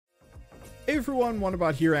Hey everyone,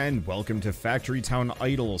 Wanderbot here, and welcome to Factory Town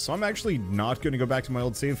Idle. So I'm actually not going to go back to my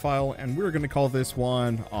old save file, and we're going to call this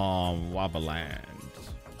one, Wabaland.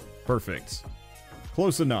 Perfect.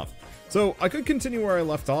 Close enough. So I could continue where I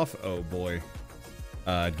left off. Oh boy.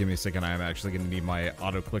 Give me a second, I am actually going to need my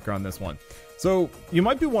auto clicker on this one. So you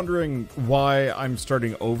might be wondering why I'm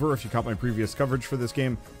starting over if you caught my previous coverage for this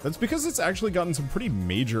game. That's because it's actually gotten some pretty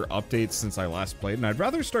major updates since I last played, and I'd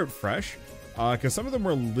rather start fresh. Because some of them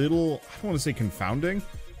were a little, I don't want to say confounding,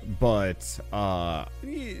 but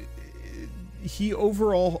he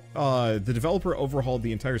overall, the developer overhauled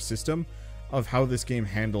the entire system of how this game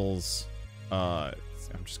handles, I'm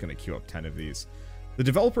just going to queue up 10 of these. The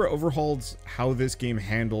developer overhauled how this game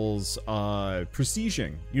handles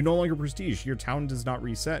prestiging. You no longer prestige, your town does not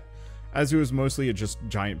reset, as it was mostly a just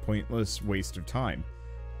giant pointless waste of time.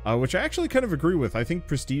 Which I actually kind of agree with. I think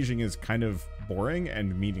prestiging is kind of boring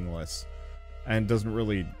and meaningless. And doesn't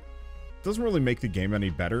really make the game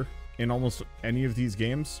any better in almost any of these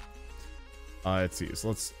games. Let's see, so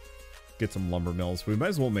let's get some lumber mills. We might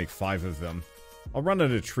as well make 5 of them. I'll run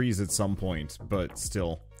out of trees at some point, but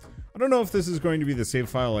still. I don't know if this is going to be the save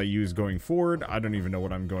file I use going forward. I don't even know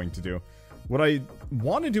what I'm going to do. What I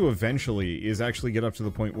want to do eventually is actually get up to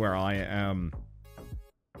the point where I am...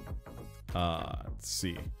 let's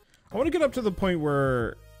see. I want to get up to the point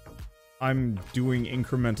where I'm doing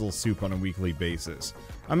incremental soup on a weekly basis.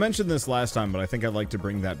 I mentioned this last time, but I think I'd like to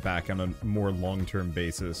bring that back on a more long-term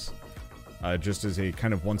basis. Just as a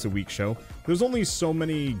kind of once-a-week show. There's only so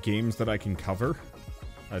many games that I can cover.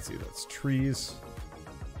 Let's see, that's trees.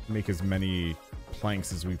 Make as many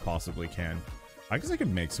planks as we possibly can. I guess I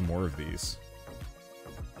could make some more of these.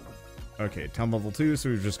 Okay, town level 2,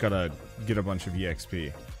 so we've just gotta get a bunch of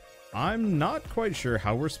EXP. I'm not quite sure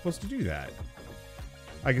how we're supposed to do that.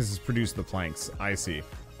 I guess it's produce the planks. I see.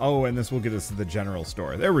 Oh, and this will get us to the general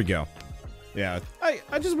store. There we go. Yeah,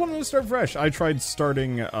 I just wanted to start fresh. I tried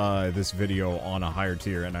starting this video on a higher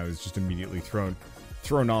tier, and I was just immediately thrown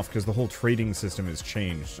off because the whole trading system has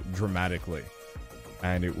changed dramatically.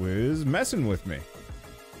 And it was messing with me.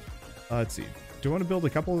 Let's see. Do I want to build a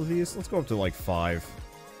couple of these? Let's go up to like 5.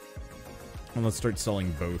 And let's start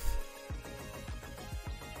selling both.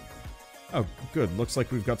 Oh, good. Looks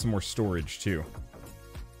like we've got some more storage, too.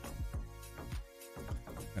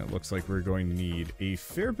 It looks like we're going to need a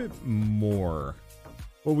fair bit more.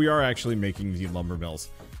 Well, we are actually making the lumber mills.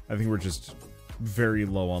 I think we're just very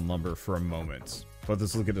low on lumber for a moment. But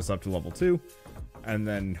this will get us up to level 2. And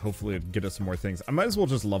then hopefully it'll get us some more things. I might as well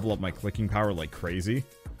just level up my clicking power like crazy.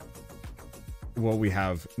 While we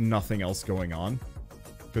have nothing else going on.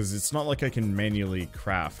 Because it's not like I can manually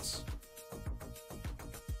craft.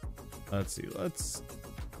 Let's see, let's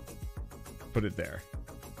put it there.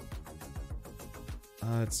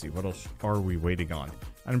 Let's see, what else are we waiting on?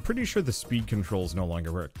 I'm pretty sure the speed controls no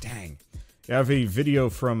longer work. Dang. I have a video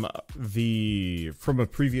from a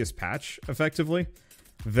previous patch, effectively,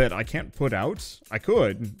 that I can't put out. I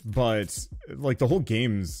could, but like the whole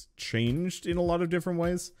game's changed in a lot of different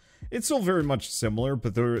ways. It's still very much similar,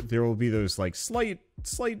 but there will be those like slight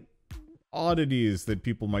oddities that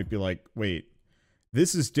people might be like, wait,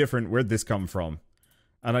 this is different, where'd this come from?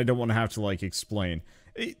 And I don't want to have to like explain.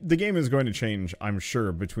 The game is going to change, I'm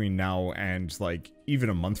sure, between now and, like, even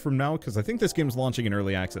a month from now, because I think this game's launching in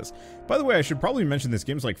early access. By the way, I should probably mention this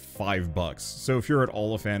game's like $5, so if you're at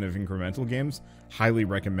all a fan of incremental games, highly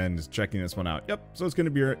recommend checking this one out. Yep, so it's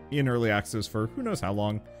going to be in early access for who knows how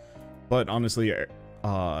long, but honestly,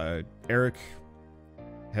 Eric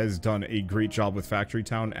has done a great job with Factory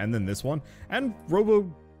Town, and then this one, and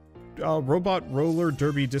Robot Roller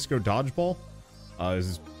Derby Disco Dodgeball is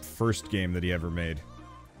his first game that he ever made.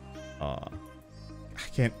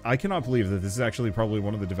 I cannot believe that this is actually probably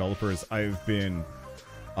one of the developers I've been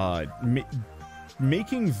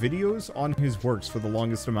making videos on his works for the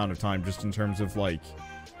longest amount of time, just in terms of like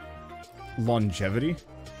longevity.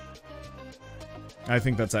 I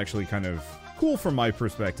think that's actually kind of cool from my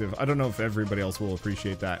perspective. I don't know if everybody else will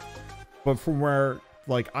appreciate that, but from where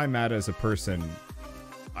like I'm at as a person,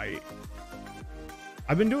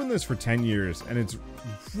 I've been doing this for 10 years, and it's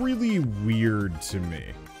really weird to me.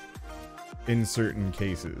 In certain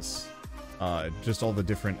cases. Just all the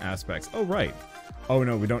different aspects. Oh, right. Oh,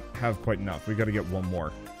 no, we don't have quite enough. We gotta get one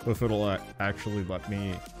more. If it'll actually let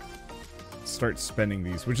me start spending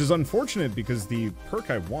these. Which is unfortunate, because the perk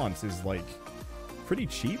I want is, like, pretty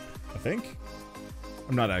cheap, I think.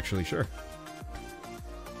 I'm not actually sure.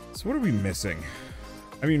 So what are we missing?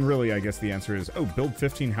 I mean, really, I guess the answer is, oh, build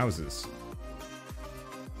 15 houses.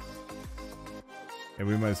 And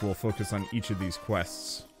we might as well focus on each of these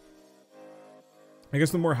quests. I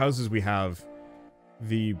guess the more houses we have,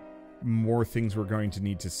 the more things we're going to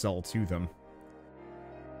need to sell to them.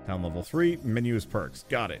 Town level 3, menu is perks.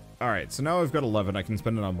 Got it. Alright, so now I've got 11. I can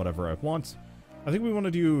spend it on whatever I want. I think we want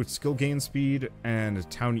to do skill gain speed and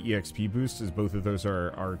town EXP boost, as both of those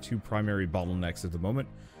are our two primary bottlenecks at the moment.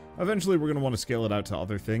 Eventually we're going to want to scale it out to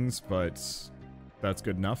other things, but that's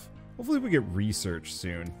good enough. Hopefully we get research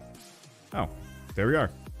soon. Oh, there we are.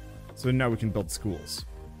 So now we can build schools.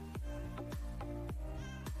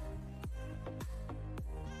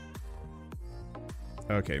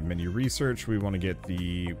 Okay, menu research, we want to get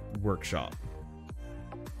the workshop.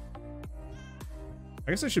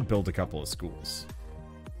 I guess I should build a couple of schools.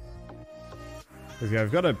 Because yeah,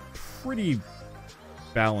 I've got a pretty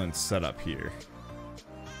balanced setup here.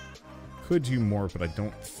 Could do more, but I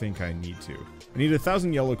don't think I need to. I need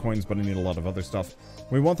 1,000 yellow coins, but I need a lot of other stuff.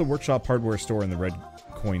 We want the workshop, hardware store, and the red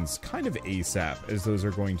coins kind of ASAP, as those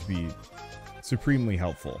are going to be supremely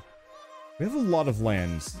helpful. We have a lot of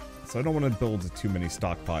land, so I don't want to build too many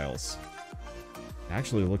stockpiles.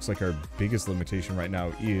 Actually, it looks like our biggest limitation right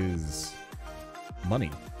now is money.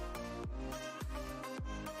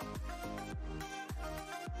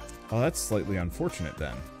 Oh, that's slightly unfortunate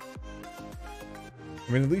then.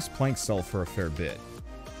 I mean, at least planks sell for a fair bit.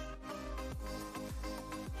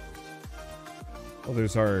 Oh,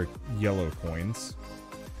 there's our yellow coins.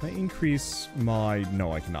 Can I increase my...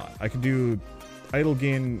 No, I cannot. I can do idle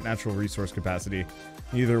gain, natural resource capacity.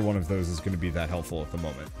 Neither one of those is going to be that helpful at the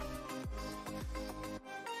moment.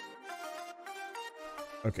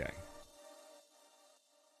 Okay.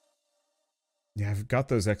 Yeah, I've got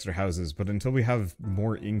those extra houses, but until we have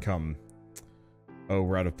more income... Oh,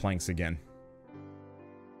 we're out of planks again.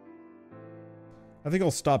 I think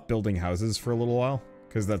I'll stop building houses for a little while,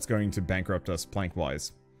 because that's going to bankrupt us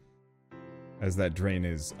plank-wise. As that drain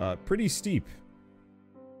is pretty steep.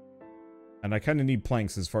 And I kind of need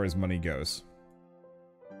planks as far as money goes.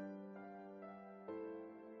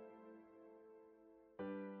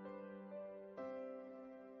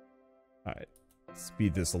 Alright,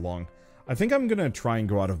 speed this along. I think I'm gonna try and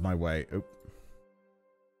go out of my way. Oh.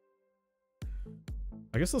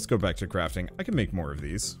 I guess let's go back to crafting. I can make more of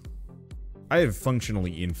these. I have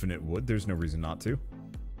functionally infinite wood. There's no reason not to.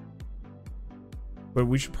 But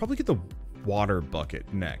we should probably get the water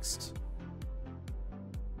bucket next.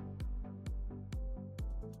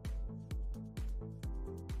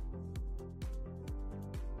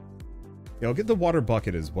 Yeah, I'll get the water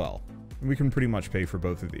bucket as well. And we can pretty much pay for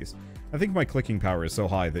both of these. I think my clicking power is so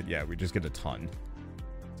high that, yeah, we just get a ton.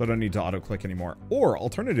 So I don't need to auto-click anymore. Or,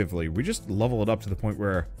 alternatively, we just level it up to the point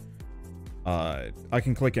where I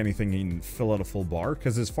can click anything and fill out a full bar.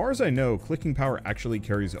 Because as far as I know, clicking power actually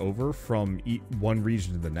carries over from one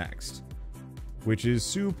region to the next. Which is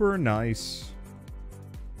super nice.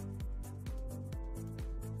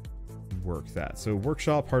 Work that. So,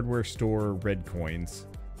 workshop, hardware store, red coins,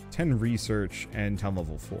 10 research, and town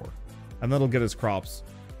level 4. And that'll get us crops.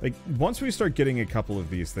 Like, once we start getting a couple of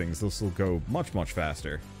these things, this will go much, much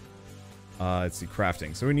faster. Let's see,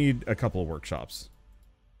 crafting. So we need a couple of workshops.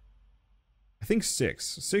 I think 6.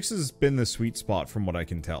 6 has been the sweet spot from what I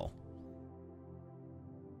can tell.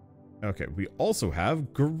 Okay, we also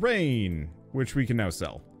have grain, which we can now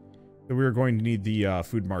sell. So we're going to need the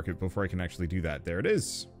food market before I can actually do that. There it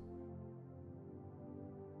is.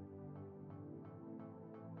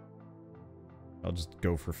 I'll just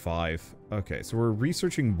go for 5. Okay, so we're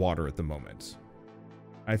researching water at the moment.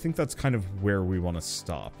 I think that's kind of where we want to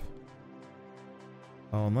stop.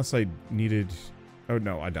 Oh, unless I needed... Oh,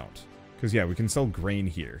 no, I don't. Because, yeah, we can sell grain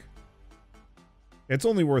here. It's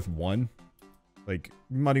only worth 1. Like,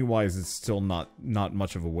 money-wise, it's still not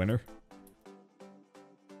much of a winner.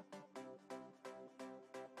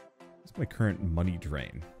 What's my current money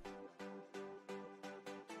drain?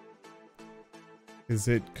 Is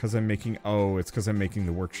it because I'm making... Oh, it's because I'm making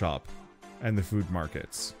the workshop and the food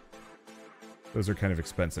markets. Those are kind of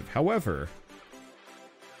expensive. However...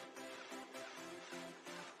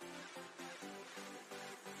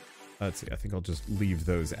 Let's see, I think I'll just leave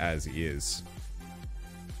those as is.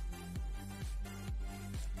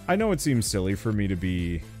 I know it seems silly for me to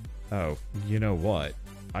be... Oh, you know what?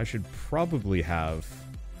 I should probably have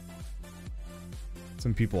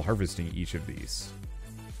some people harvesting each of these.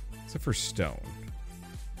 Except for stone.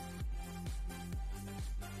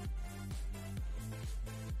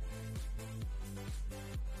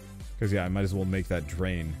 Because, yeah, I might as well make that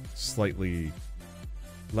drain slightly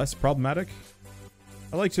less problematic.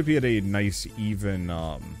 I like to be at a nice, even,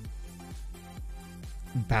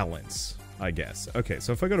 balance, I guess. Okay,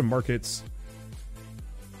 so if I go to markets...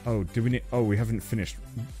 Oh, do we need... Oh, we haven't finished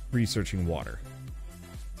researching water.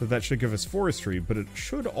 So that should give us forestry, but it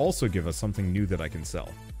should also give us something new that I can sell.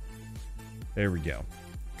 There we go.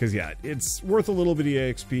 Because, yeah, it's worth a little bit of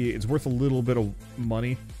EXP. It's worth a little bit of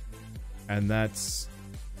money. And that's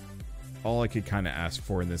all I could kind of ask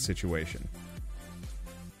for in this situation.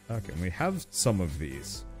 Okay, we have some of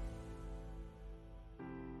these.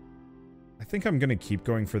 I think I'm going to keep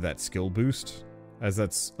going for that skill boost, as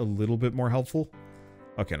that's a little bit more helpful.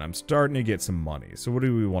 Okay, and I'm starting to get some money. So what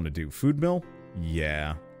do we want to do? Food mill?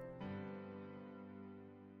 Yeah.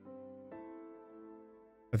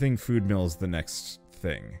 I think food mill is the next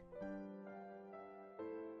thing.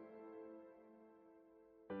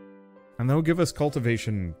 And they'll give us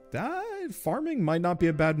cultivation. Farming might not be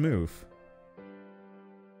a bad move.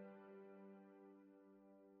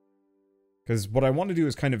 Because what I want to do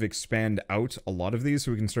is kind of expand out a lot of these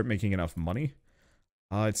so we can start making enough money.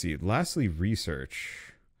 Let's see. Lastly,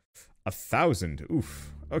 research. 1,000.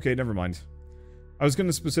 Oof. Okay, never mind. I was going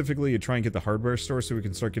to specifically try and get the hardware store so we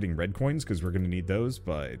can start getting red coins, because we're going to need those,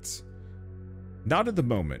 but not at the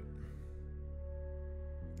moment.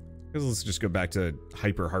 Because let's just go back to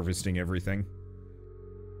hyper harvesting everything.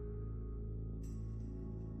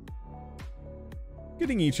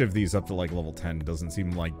 Getting each of these up to like level 10 doesn't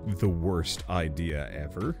seem like the worst idea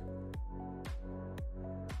ever.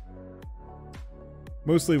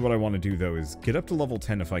 Mostly what I want to do though is get up to level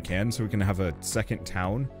 10 if I can, so we can have a second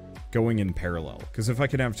town going in parallel. Because if I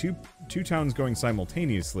can have two towns going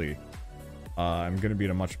simultaneously, I'm going to be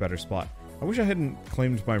in a much better spot. I wish I hadn't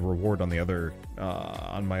claimed my reward on the other,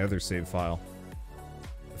 on my other save file.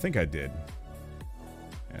 I think I did.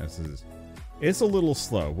 Yeah, it's a little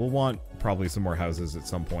slow. We'll want probably some more houses at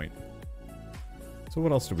some point. So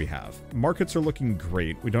what else do we have? Markets are looking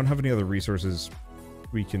great. We don't have any other resources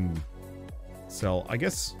we can sell. I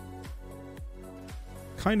guess,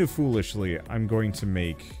 kind of foolishly, I'm going to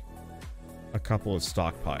make a couple of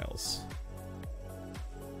stockpiles.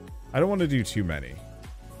 I don't want to do too many,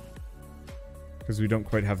 because we don't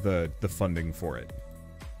quite have the funding for it.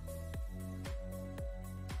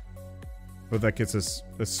 But that gets us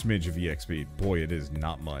a smidge of EXP. Boy, it is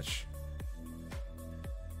not much.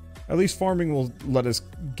 At least farming will let us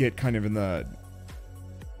get kind of in the...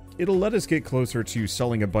 It'll let us get closer to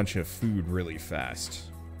selling a bunch of food really fast.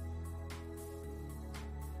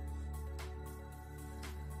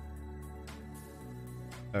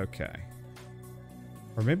 Okay.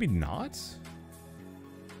 Or maybe not?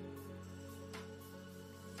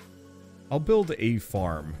 I'll build a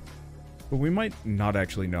farm, but we might not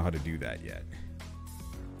actually know how to do that yet.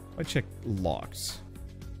 I check locked.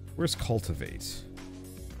 Where's cultivate?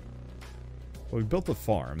 Well, we built a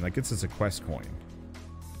farm. That gets us a quest coin.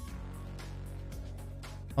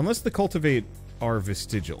 Unless the cultivate are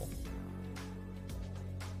vestigial.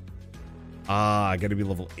 Ah, I gotta be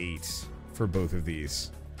level 8 for both of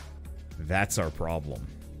these. That's our problem.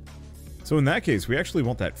 So in that case, we actually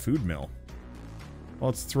want that food mill.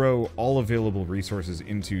 Well, let's throw all available resources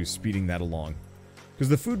into speeding that along. Because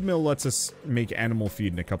the food mill lets us make animal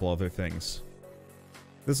feed and a couple other things.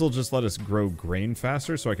 This will just let us grow grain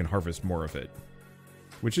faster so I can harvest more of it.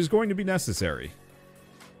 Which is going to be necessary.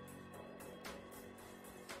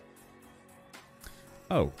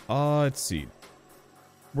 Oh, let's see.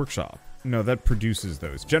 Workshop. No, that produces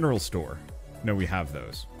those. General store. No, we have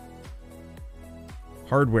those.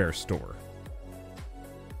 Hardware store.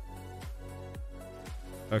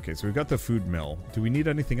 Okay, so we've got the food mill. Do we need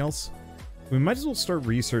anything else? We might as well start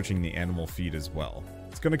researching the animal feed as well.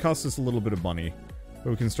 It's going to cost us a little bit of money, but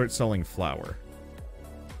we can start selling flour.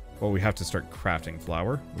 Well, we have to start crafting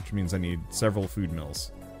flour, which means I need several food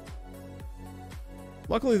mills.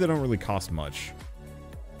 Luckily, they don't really cost much.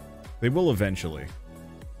 They will eventually.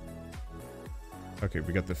 Okay,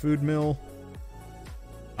 we got the food mill.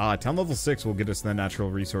 Town level 6 will get us the natural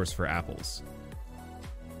resource for apples.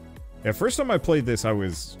 Yeah, first time I played this, I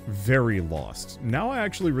was very lost. Now I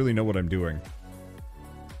actually really know what I'm doing.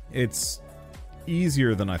 It's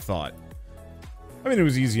easier than I thought. I mean, it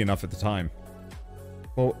was easy enough at the time.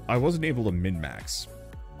 Well, I wasn't able to min-max.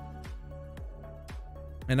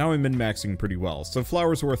 And now I'm min-maxing pretty well. So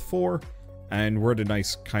flour's worth 4, and we're at a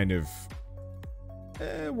nice kind of...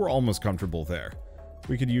 we're almost comfortable there.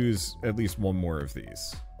 We could use at least one more of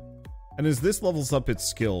these. And as this levels up its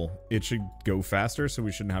skill, it should go faster, so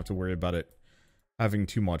we shouldn't have to worry about it having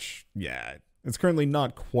too much... Yeah, it's currently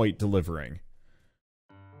not quite delivering.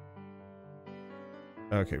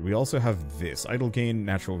 Okay, we also have this. Idle gain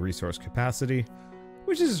natural resource capacity,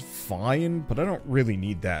 which is fine, but I don't really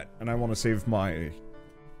need that. And I want to save my...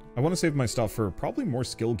 stuff for probably more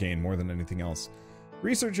skill gain more than anything else.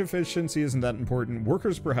 Research efficiency isn't that important.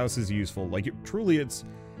 Workers per house is useful. Like, truly it's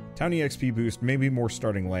town EXP boost, maybe more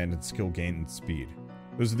starting land and skill gain and speed.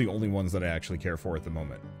 Those are the only ones that I actually care for at the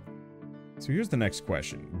moment. So here's the next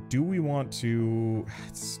question. Do we want to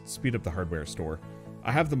speed up the hardware store?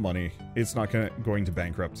 I have the money. It's not going to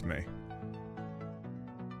bankrupt me.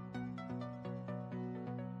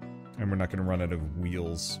 And we're not going to run out of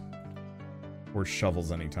wheels or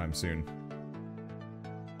shovels anytime soon.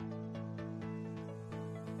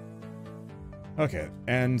 Okay,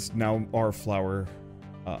 and now our flour,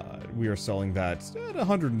 we are selling that at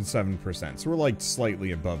 107%. So we're like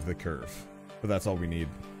slightly above the curve, but that's all we need.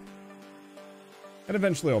 And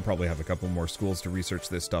eventually I'll probably have a couple more schools to research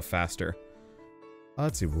this stuff faster.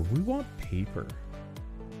 Let's see, well, we want paper.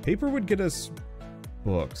 Paper would get us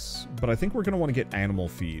books, but I think we're going to want to get animal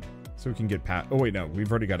feed. So we can get oh wait, no, we've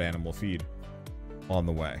already got animal feed on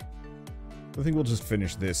the way. I think we'll just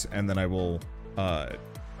finish this, and then I will,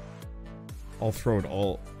 I'll throw it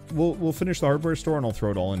all, we'll finish the hardware store, and I'll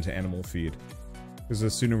throw it all into animal feed. Because the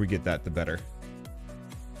sooner we get that, the better.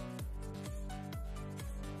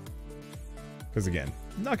 Because again,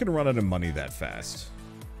 I'm not going to run out of money that fast.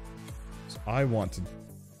 So I want to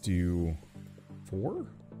do 4?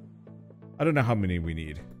 I don't know how many we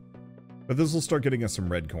need. But this will start getting us some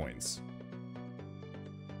red coins.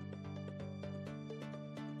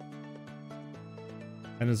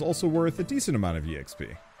 And is also worth a decent amount of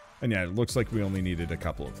EXP. And yeah, it looks like we only needed a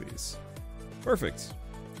couple of these. Perfect.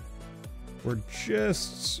 We're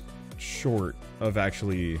just short of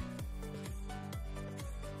actually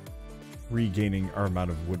regaining our amount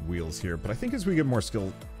of wood wheels here. But I think as we get more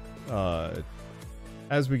skills,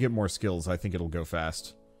 I think it'll go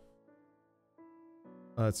fast.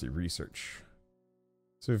 Let's see, research.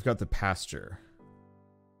 So we've got the pasture.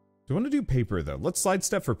 Do I want to do paper, though? Let's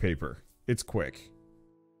sidestep for paper. It's quick.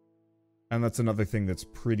 And that's another thing that's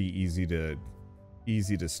pretty easy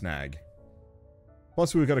to snag.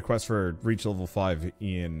 Plus, we've got a quest for reach level 5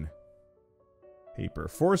 in paper.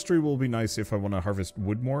 Forestry will be nice if I want to harvest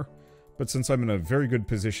wood more. But since I'm in a very good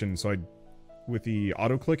position, so with the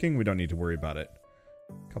auto-clicking, we don't need to worry about it.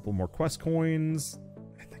 A couple more quest coins.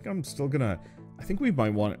 I think I'm still gonna... I think we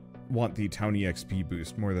might want the town EXP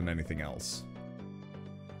boost more than anything else.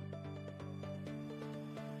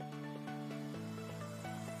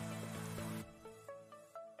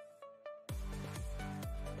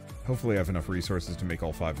 Hopefully I have enough resources to make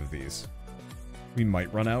all 5 of these. We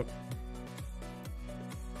might run out.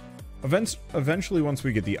 Eventually, once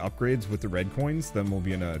we get the upgrades with the red coins, then we'll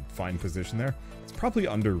be in a fine position there. It's probably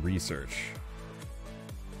under research.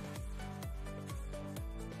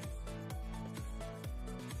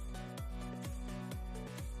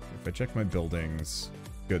 If I check my buildings,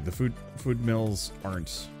 good. The food mills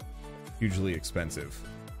aren't hugely expensive.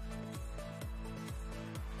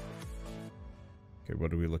 Okay,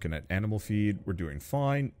 what are we looking at? Animal feed, we're doing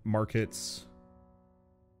fine. Markets.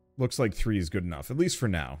 Looks like 3 is good enough, at least for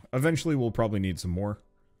now. Eventually, we'll probably need some more.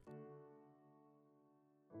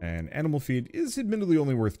 And animal feed is admittedly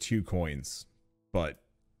only worth 2 coins, but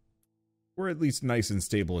we're at least nice and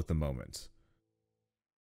stable at the moment.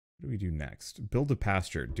 What do we do next? Build a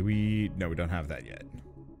pasture. Do we... No, we don't have that yet.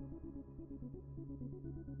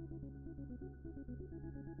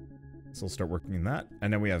 So we'll start working on that.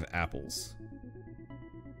 And then we have apples.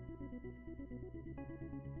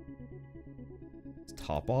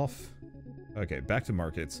 Top off. Okay, back to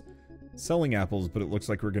markets. Selling apples, but it looks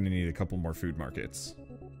like we're going to need a couple more food markets.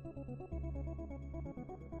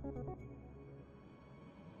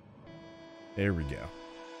 There we go.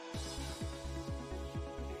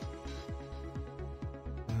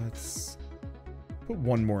 Let's put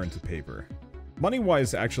 1 more into paper.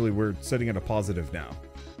 Money-wise, actually, we're sitting at a positive now.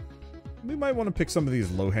 We might want to pick some of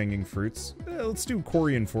these low-hanging fruits. Let's do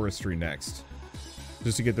quarry and forestry next.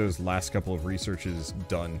 Just to get those last couple of researches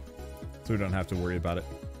done, so we don't have to worry about it.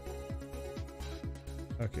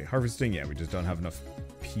 Okay, harvesting, yeah, we just don't have enough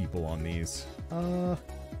people on these.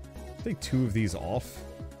 Take 2 of these off.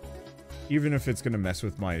 Even if it's going to mess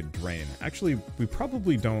with my drain. Actually, we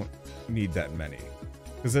probably don't need that many.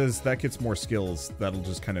 Because as that gets more skills, that'll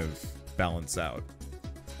just kind of balance out.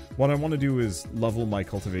 What I want to do is level my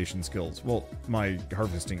cultivation skills. Well, my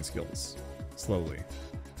harvesting skills. Slowly.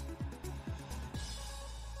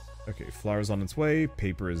 Okay, flour's on its way.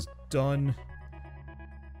 Paper is done.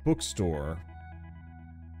 Bookstore.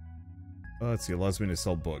 Let's see, allows me to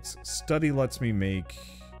sell books. Study lets me make...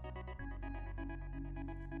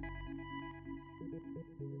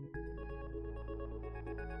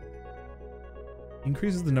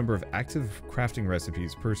 Increases the number of active crafting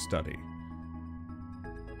recipes per study.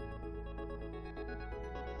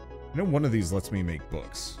 I know one of these lets me make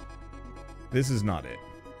books. This is not it.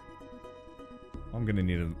 I'm gonna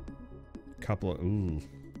need a couple of... Ooh.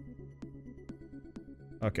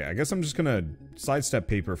 Okay, I guess I'm just gonna sidestep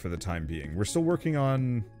paper for the time being. We're still working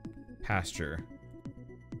on pasture.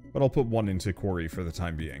 But I'll put one into quarry for the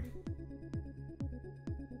time being.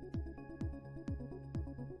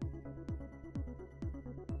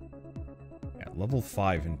 Yeah, level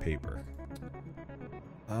 5 in paper.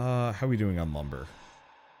 How are we doing on lumber?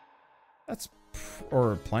 That's...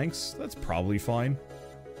 or planks? That's probably fine.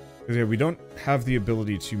 Because yeah, we don't have the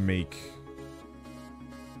ability to make...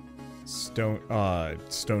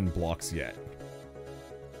 stone blocks yet.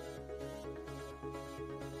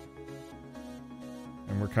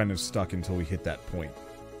 And we're kind of stuck until we hit that point.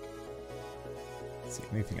 Let's see,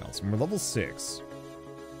 anything else? And we're level 6.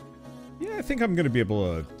 Yeah, I think I'm going to be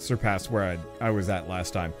able to surpass where I was at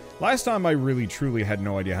last time. Last time I really truly had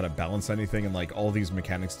no idea how to balance anything, and like all these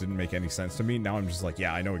mechanics didn't make any sense to me. Now I'm just like,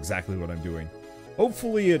 yeah, I know exactly what I'm doing.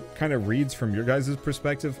 Hopefully it kind of reads from your guys'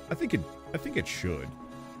 perspective. I think it should.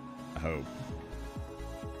 I hope.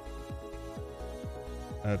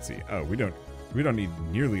 Let's see. Oh, we don't need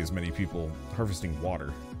nearly as many people harvesting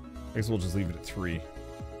water. I guess we'll just leave it at 3.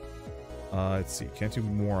 Let's see. Can't do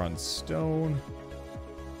more on stone.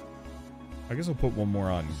 I guess I'll put one more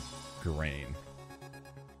on grain.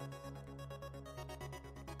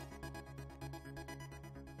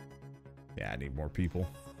 Yeah, I need more people.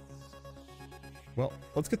 Well,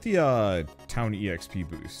 let's get the town EXP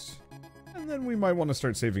boost. And then we might want to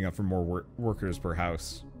start saving up for more workers per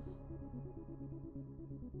house.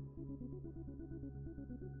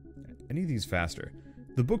 Any of these faster?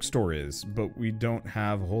 The bookstore is, but we don't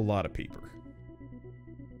have a whole lot of paper.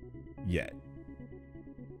 Yet.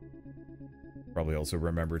 Probably also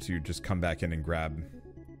remember to just come back in and grab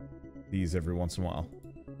these every once in a while.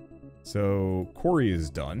 So, quarry is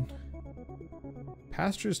done.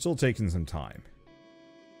 Pasture's still taking some time.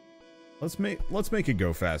 Let's make it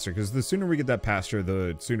go faster, because the sooner we get that pasture,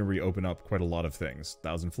 the sooner we open up quite a lot of things.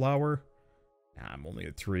 1,000 flour. Nah, I'm only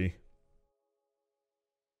at 3.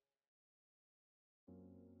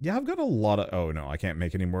 Yeah, I've got a lot of... Oh, no, I can't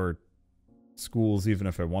make any more schools, even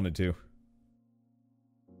if I wanted to.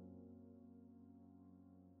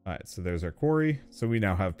 Alright, so there's our quarry. So we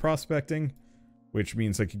now have prospecting, which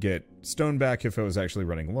means I could get stone back if I was actually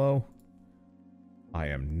running low. I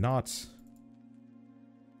am not.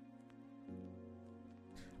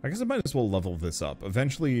 I guess I might as well level this up.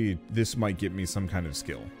 Eventually, this might get me some kind of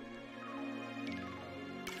skill.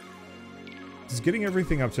 Just getting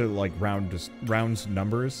everything up to, like, round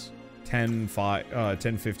numbers. 10, 5,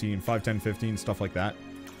 10, 15, 5, 10, 15, stuff like that.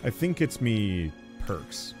 I think gets me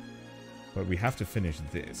perks. But we have to finish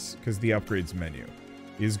this, because the upgrades menu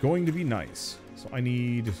is going to be nice. So I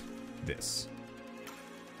need this.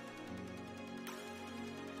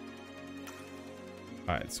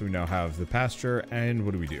 Alright, so we now have the pasture, and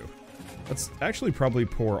what do? Let's actually probably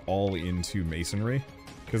pour all into masonry,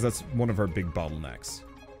 because that's one of our big bottlenecks.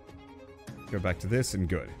 Go back to this, and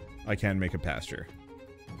good. I can make a pasture.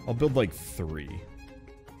 I'll build like 3.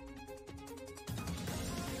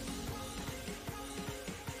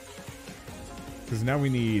 Because now we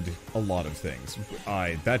need a lot of things.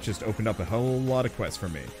 That just opened up a whole lot of quests for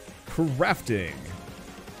me. Crafting!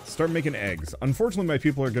 Start making eggs. Unfortunately, my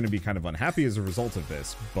people are going to be kind of unhappy as a result of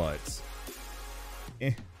this, but...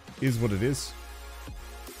 is what it is.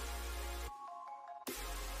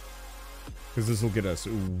 Because this will get us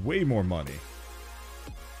way more money.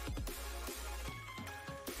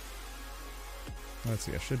 Let's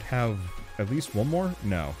see, I should have at least 1 more?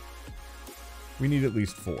 No. We need at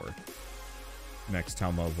least 4. Next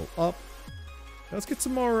town level up. Let's get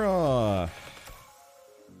some more,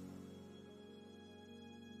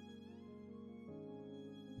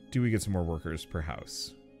 Do we get some more workers per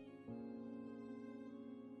house?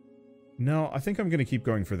 No, I think I'm going to keep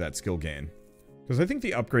going for that skill gain. Because I think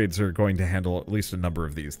the upgrades are going to handle at least a number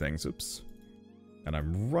of these things. Oops. And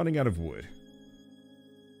I'm running out of wood.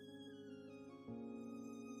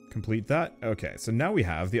 Complete that. Okay, so now we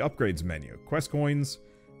have the upgrades menu. Quest coins.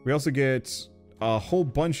 We also get a whole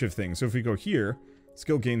bunch of things. So if we go here,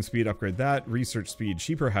 skill gain speed, upgrade that. Research speed,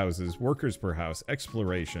 cheaper houses, workers per house,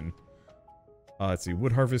 exploration. Let's see,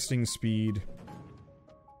 wood harvesting speed.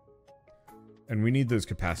 And we need those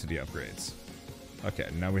capacity upgrades. Okay,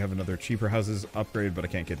 now we have another cheaper houses upgrade, but I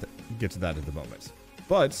can't get to that at the moment.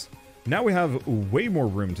 But now we have way more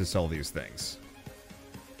room to sell these things.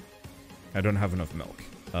 I don't have enough milk.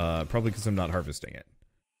 Probably because I'm not harvesting it.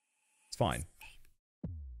 It's fine.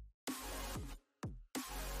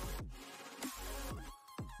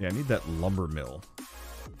 Yeah, I need that lumber mill.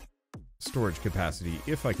 Storage capacity,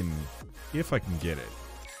 if I can get it.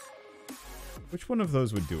 Which one of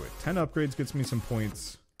those would do it? 10 upgrades gets me some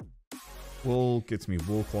points. Wool gets me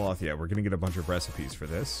wool cloth. Yeah, we're gonna get a bunch of recipes for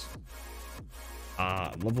this.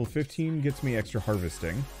 Level 15 gets me extra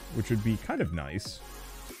harvesting, which would be kind of nice.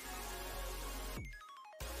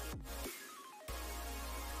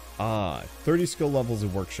 30 skill levels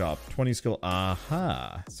of workshop, 20 skill,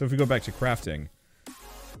 So if we go back to crafting,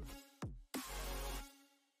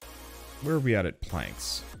 where are we at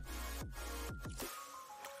planks?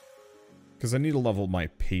 Because I need to level my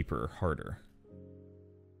paper harder.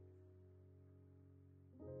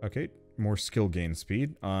 Okay, more skill gain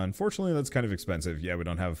speed. Unfortunately, that's kind of expensive. Yeah, we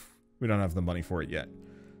don't have the money for it yet.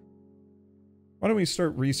 Why don't we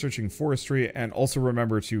start researching forestry and also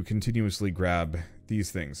remember to continuously grab these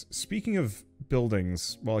things. Speaking of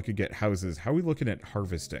buildings, well, I could get houses. How are we looking at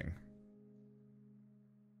harvesting?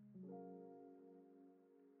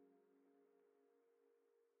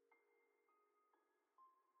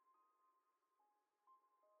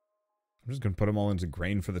 I'm just going to put them all into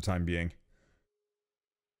grain for the time being.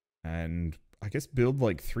 And I guess build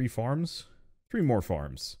like 3 farms? 3 more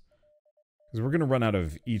farms. Because we're going to run out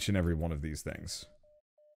of each and every one of these things.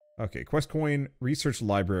 Okay, quest coin, research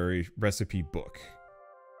library, recipe book.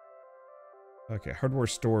 Okay, hardware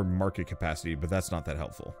store, market capacity, but that's not that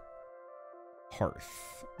helpful.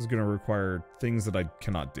 Hearth. This is going to require things that I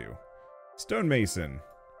cannot do. Stonemason.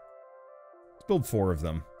 Let's build 4 of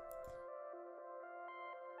them.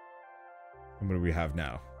 And what do we have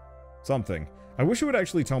now? Something. I wish it would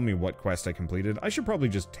actually tell me what quest I completed. I should probably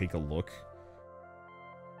just take a look.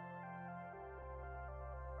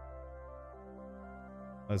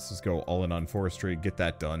 Let's just go all in on forestry, get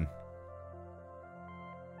that done.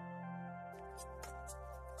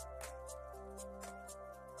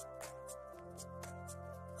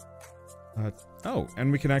 Oh,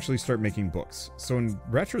 and we can actually start making books. So in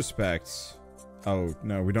retrospect... Oh,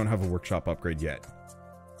 no, we don't have a workshop upgrade yet.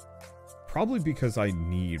 Probably because I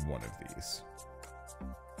need one of these.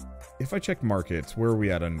 If I check markets, where are we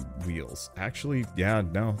at on wheels? Actually, yeah,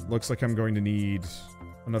 no. Looks like I'm going to need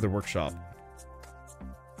another workshop.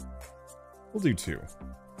 We'll do 2.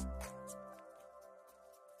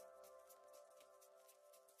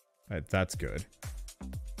 Alright, that's good.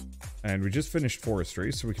 And we just finished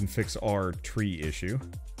forestry, so we can fix our tree issue.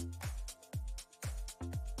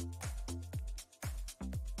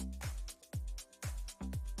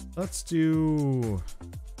 Let's do...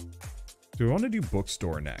 Do I want to do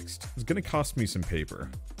bookstore next? It's going to cost me some paper.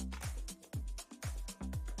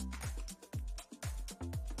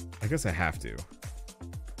 I guess I have to.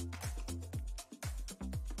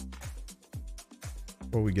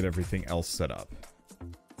 Before we get everything else set up.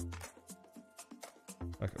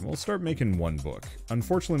 Okay, we'll start making 1 book.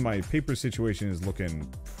 Unfortunately, my paper situation is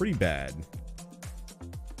looking pretty bad.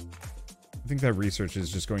 I think that research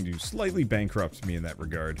is just going to slightly bankrupt me in that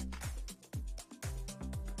regard.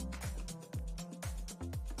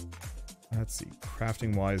 Let's see.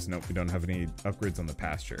 Crafting-wise, nope, we don't have any upgrades on the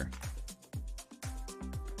pasture.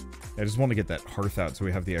 I just want to get that hearth out so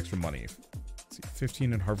we have the extra money. Let's see,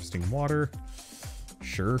 15 in harvesting water.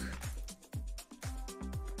 Sure.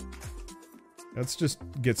 Let's just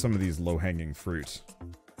get some of these low-hanging fruit.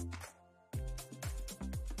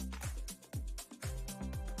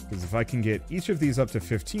 Because if I can get each of these up to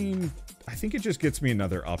 15, I think it just gets me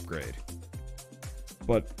another upgrade.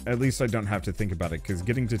 But at least I don't have to think about it, because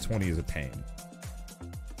getting to 20 is a pain.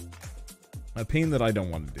 A pain that I don't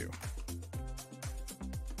want to do.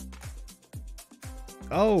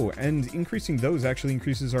 Oh, and increasing those actually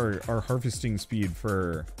increases our harvesting speed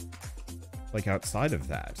for, like, outside of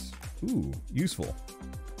that. Ooh, useful.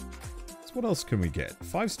 So what else can we get?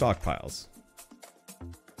 5 stockpiles.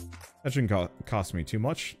 That shouldn't cost me too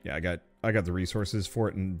much. Yeah, I got the resources for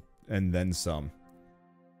it and then some.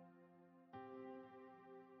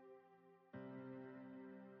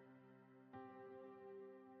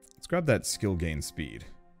 Let's grab that skill gain speed.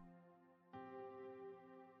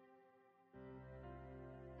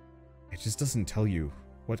 It just doesn't tell you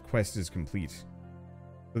what quest is complete.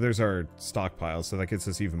 So there's our stockpile, so that gets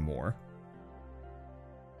us even more.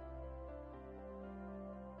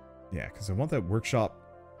 Yeah, because I want that workshop,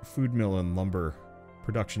 food mill, and lumber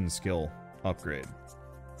production skill upgrade.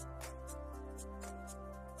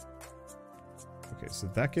 Okay, so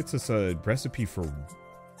that gets us a recipe for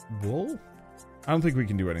wool? I don't think we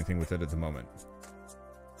can do anything with it at the moment.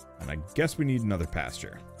 And I guess we need another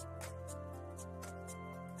pasture.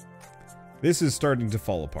 This is starting to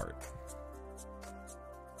fall apart.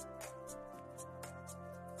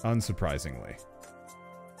 Unsurprisingly.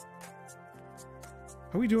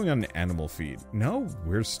 How are we doing on animal feed? No,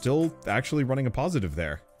 we're still actually running a positive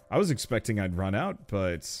there. I was expecting I'd run out,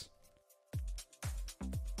 but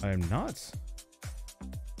I am not.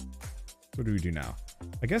 So what do we do now?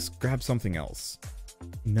 I guess grab something else.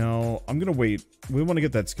 No, I'm gonna wait. We want to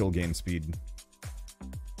get that skill gain speed.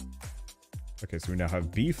 Okay, so we now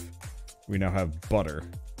have beef. We now have butter.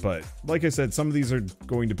 But, like I said, some of these are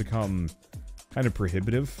going to become kind of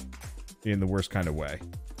prohibitive in the worst kind of way.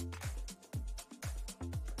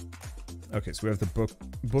 Okay, so we have the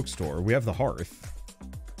bookstore. We have the hearth.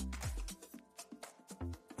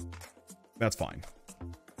 That's fine.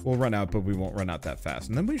 We'll run out, but we won't run out that fast.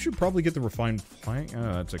 And then we should probably get the refined plank.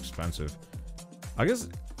 Oh, that's expensive. I guess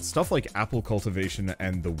stuff like apple cultivation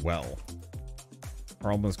and the well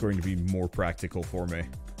are almost going to be more practical for me.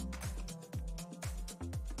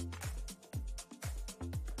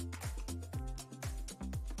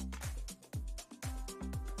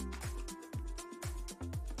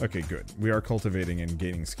 Okay, good. We are cultivating and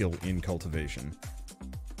gaining skill in cultivation.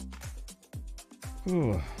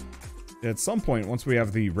 Ooh. At some point, once we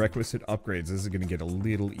have the requisite upgrades, this is going to get a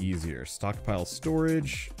little easier. Stockpile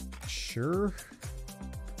storage. Sure.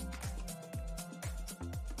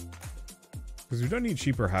 Because we don't need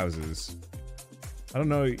cheaper houses. I don't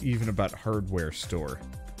know even about hardware store.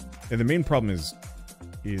 And the main problem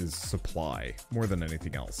is supply, more than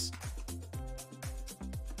anything else.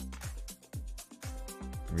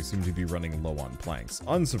 We seem to be running low on planks,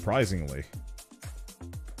 unsurprisingly.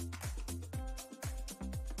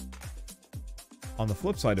 On the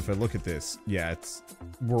flip side, if I look at this, yeah,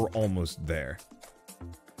 we're almost there.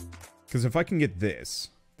 Because if I can get this,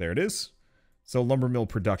 there it is. So lumber mill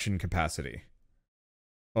production capacity.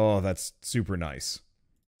 Oh, that's super nice.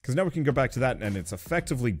 Because now we can go back to that and it's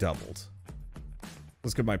effectively doubled.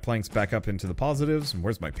 Let's get my planks back up into the positives. And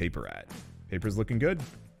where's my paper at? Paper's looking good.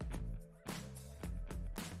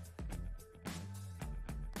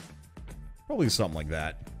 Probably something like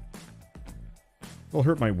that. It'll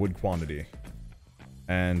hurt my wood quantity.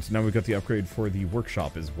 And now we've got the upgrade for the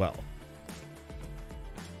workshop as well.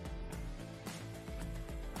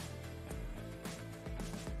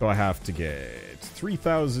 So I have to get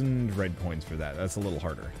 3,000 red coins for that. That's a little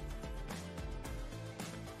harder.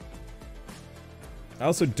 I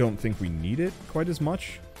also don't think we need it quite as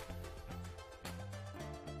much.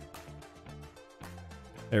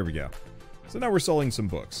 There we go. So now we're selling some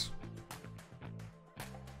books.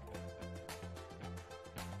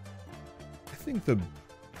 I think the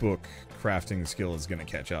book crafting skill is going to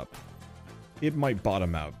catch up. It might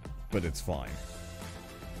bottom out, but it's fine.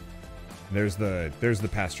 There's the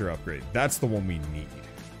pasture upgrade. That's the one we need.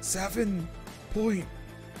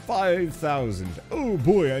 7,500. Oh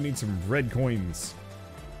boy, I need some red coins.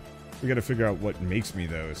 We got to figure out what makes me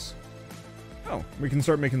those. Oh, we can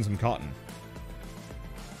start making some cotton.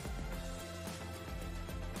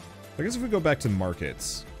 I guess if we go back to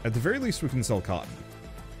markets, at the very least we can sell cotton.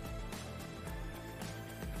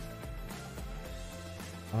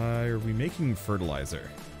 Are we making fertilizer?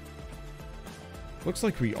 Looks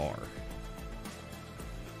like we are.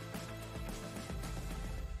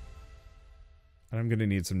 And I'm gonna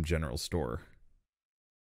need some general store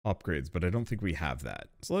upgrades, but I don't think we have that.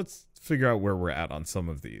 So let's figure out where we're at on some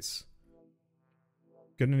of these.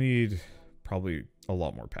 Gonna need probably a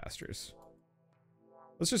lot more pastures.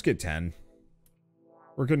 Let's just get 10.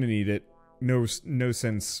 We're gonna need it. No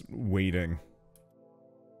sense waiting.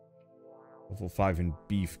 Level 5 in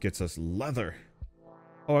beef gets us leather.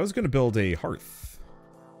 Oh, I was gonna build a hearth.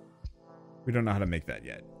 We don't know how to make that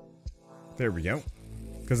yet. There we go.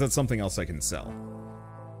 Because that's something else I can sell.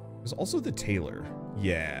 There's also the tailor.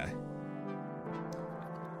 Yeah.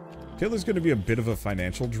 Tailor's going to be a bit of a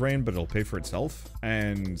financial drain, but it'll pay for itself.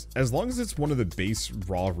 And as long as it's one of the base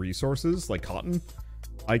raw resources, like cotton,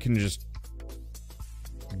 I can just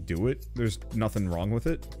do it. There's nothing wrong with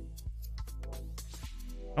it.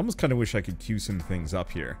 I almost kind of wish I could queue some things up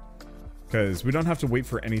here. Because we don't have to wait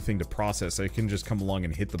for anything to process. I can just come along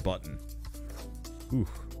and hit the button. Ooh,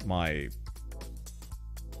 my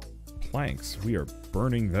planks. We are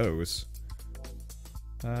burning those.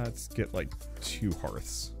 Let's get like 2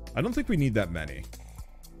 hearths. I don't think we need that many.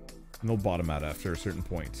 And they'll bottom out after a certain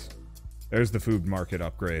point. There's the food market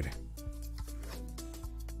upgrade.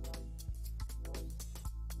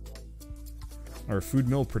 Our food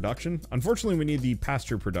mill production. Unfortunately, we need the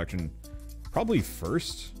pasture production probably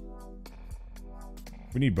first.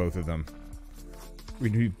 We need both of them. We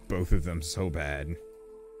need both of them so bad.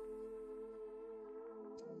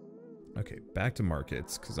 Okay, back to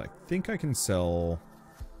markets, because I think I can sell...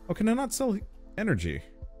 Oh, can I not sell energy?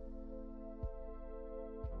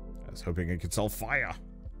 I was hoping I could sell fire.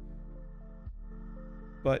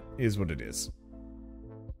 But, is what it is.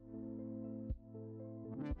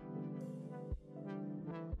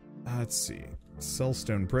 Let's see. Sell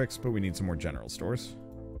stone bricks, but we need some more general stores.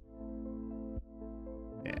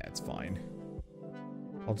 Yeah, it's fine.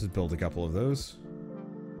 I'll just build a couple of those.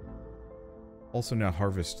 Also now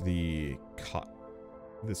harvest this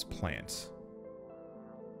plant.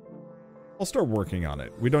 I'll start working on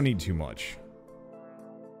it. We don't need too much.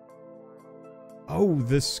 Oh,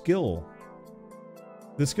 this skill.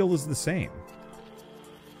 The skill is the same.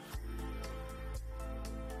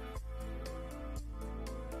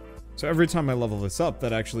 So every time I level this up,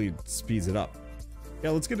 that actually speeds it up. Yeah,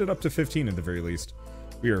 let's get it up to 15 at the very least.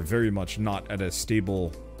 We are very much not at a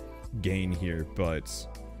stable gain here, but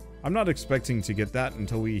I'm not expecting to get that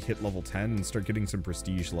until we hit level 10 and start getting some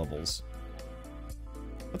prestige levels.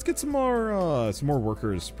 Let's get some more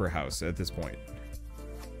workers per house at this point.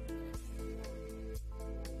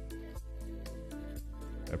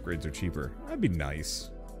 Upgrades are cheaper. That'd be nice.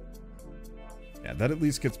 Yeah, that at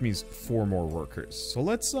least gets me 4 more workers. So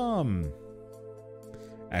let's, who am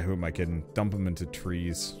I kidding? Dump them into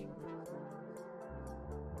trees.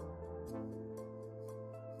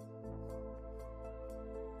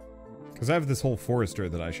 Because I have this whole forester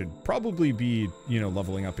that I should probably be, you know,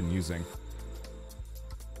 leveling up and using.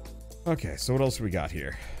 Okay, so what else do we got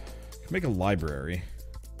here? Can make a library.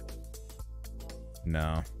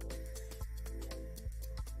 No.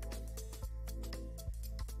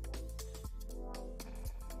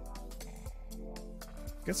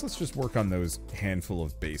 Guess let's just work on those handful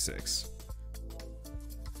of basics.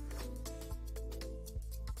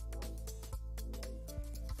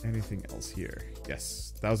 Anything else here?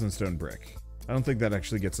 Yes, 1,000 stone brick. I don't think that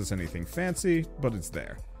actually gets us anything fancy, but it's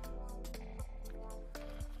there.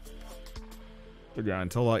 But yeah,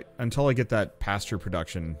 until I get that pasture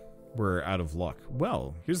production, we're out of luck.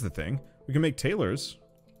 Well, here's the thing. We can make tailors.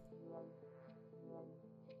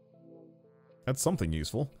 That's something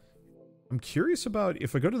useful. I'm curious about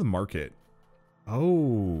if I go to the market.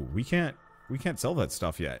 Oh, we can't sell that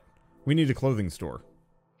stuff yet. We need a clothing store.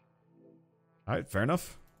 Alright, fair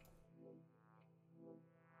enough.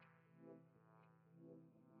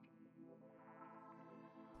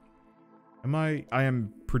 I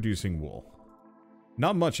am producing wool.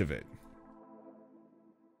 Not much of it.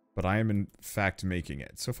 But I am in fact making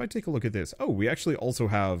it. So if I take a look at this. Oh, we actually also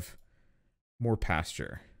have more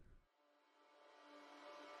pasture.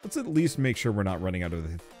 Let's at least make sure we're not running out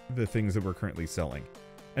of the things that we're currently selling.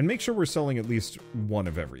 And make sure we're selling at least one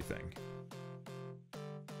of everything.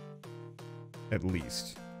 At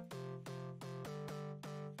least.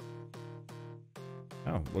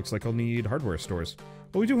 Oh, looks like I'll need hardware stores.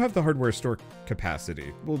 But we do have the hardware store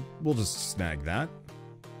capacity. We'll just snag that.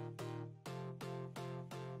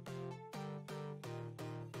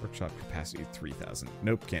 Workshop capacity 3,000.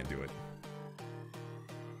 Nope, can't do it.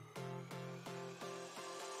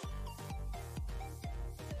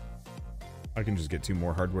 I can just get 2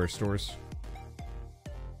 more hardware stores.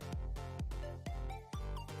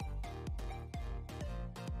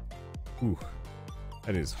 Ooh,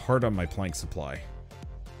 that is hard on my plank supply.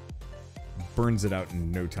 Burns it out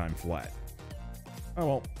in no time flat. Oh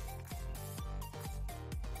well.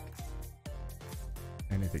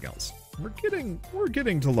 Anything else? We're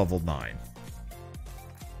getting to level 9.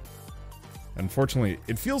 Unfortunately,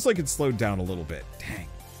 it feels like it's slowed down a little bit.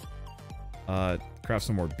 Dang. Craft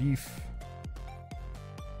some more beef.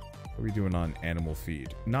 What are we doing on animal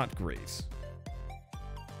feed? Not great.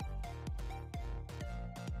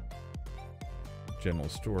 General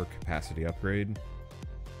store capacity upgrade.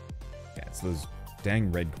 Yeah, it's those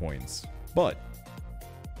dang red coins. But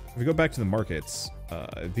if we go back to the markets,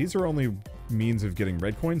 these are only means of getting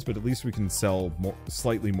red coins, but at least we can sell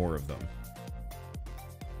slightly more of them.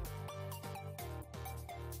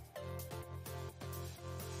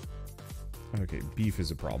 Okay, beef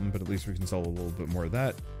is a problem, but at least we can sell a little bit more of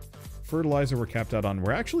that. Fertilizer we're capped out on.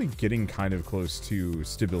 We're actually getting kind of close to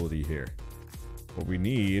stability here. What we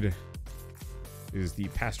need is the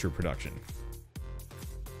pasture production.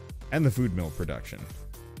 And the food mill production.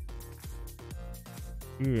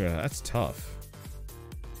 Yeah, that's tough.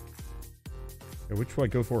 Okay, which do I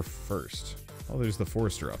go for first? Oh, there's the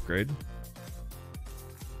forester upgrade.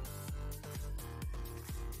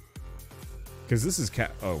 Because this is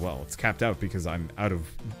oh, well, it's capped out because I'm out of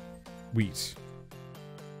wheat.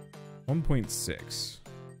 1.6.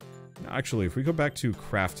 Actually, if we go back to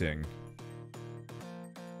crafting,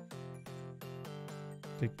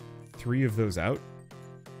 take 3 of those out.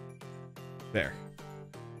 There.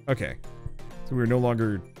 Okay. So we're no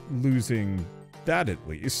longer losing that at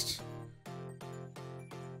least.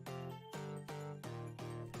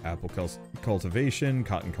 Apple cultivation,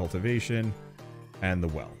 cotton cultivation, and the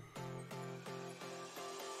well.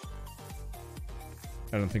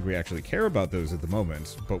 I don't think we actually care about those at the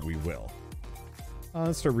moment, but we will.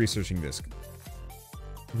 Let's start researching this.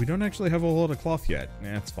 We don't actually have a whole lot of cloth yet.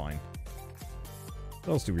 Nah, that's fine.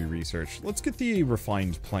 What else do we research? Let's get the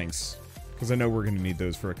refined planks, because I know we're going to need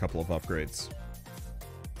those for a couple of upgrades.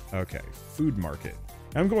 Okay, food market.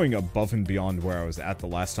 I'm going above and beyond where I was at the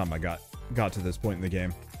last time I got to this point in the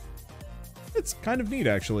game. It's kind of neat,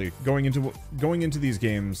 actually, going into these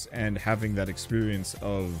games and having that experience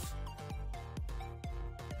of...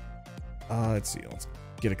 let's see, let's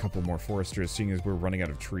get a couple more foresters, seeing as we're running out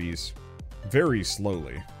of trees. Very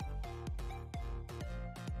slowly.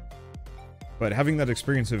 But having that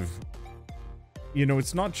experience of... You know,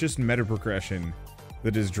 it's not just meta progression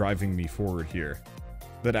that is driving me forward here.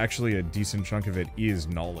 That actually a decent chunk of it is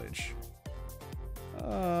knowledge.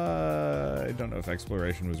 I don't know if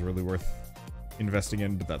exploration was really worth investing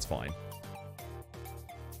in, but that's fine.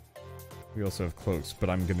 We also have cloaks, but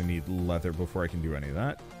I'm gonna need leather before I can do any of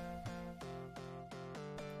that.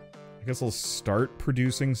 I guess I'll start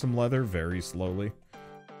producing some leather very slowly.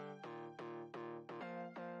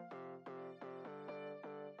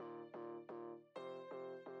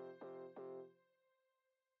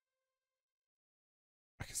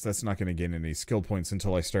 I guess that's not gonna gain any skill points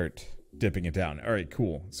until I start dipping it down. Alright,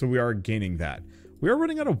 cool. So we are gaining that. We are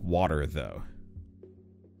running out of water, though.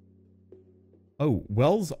 Oh,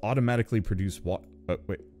 wells automatically produce water. Oh,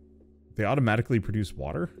 wait. They automatically produce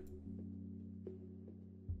water?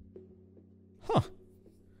 Huh.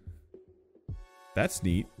 That's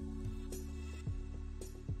neat.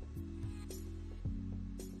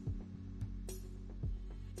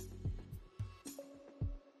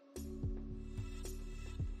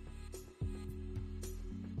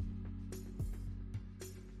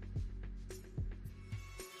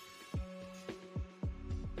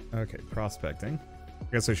 Okay, prospecting. I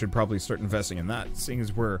guess I should probably start investing in that, seeing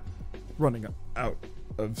as we're running out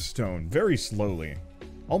of stone very slowly.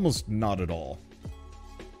 Almost not at all.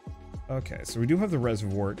 Okay, so we do have the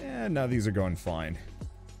reservoir, and now these are going fine.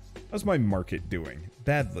 How's my market doing?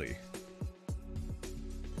 Badly.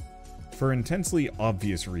 For intensely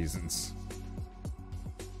obvious reasons.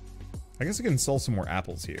 I guess I can sell some more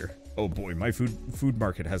apples here. Oh boy, my food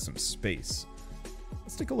market has some space.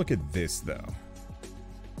 Let's take a look at this, though.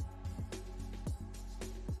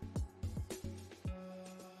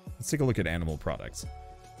 Let's take a look at animal products.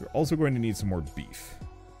 We're also going to need some more beef.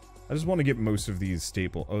 I just want to get most of these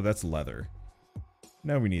staple... Oh, that's leather.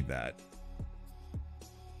 Now we need that.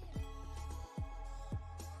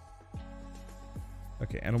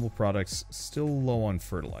 Okay, animal products still low on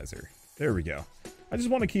fertilizer. There we go. I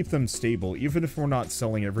just want to keep them stable, even if we're not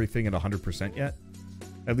selling everything at 100% yet.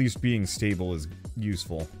 At least being stable is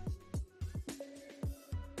useful.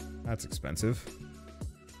 That's expensive.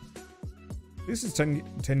 This is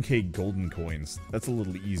 10k golden coins. That's a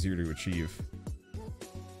little easier to achieve.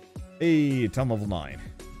 Hey, town level 9.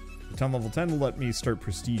 Town level 10 will let me start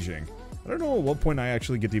prestiging. I don't know at what point I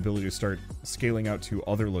actually get the ability to start scaling out to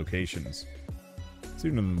other locations.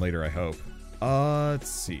 Sooner than later, I hope. Let's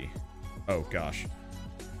see. Oh, gosh.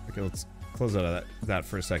 Okay, let's close out of that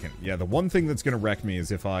for a second. Yeah, the one thing that's going to wreck me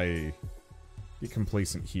is if I get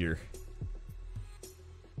complacent here.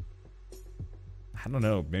 I don't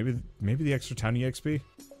know, maybe the extra town EXP?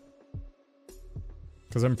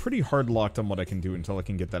 Because I'm pretty hard locked on what I can do until I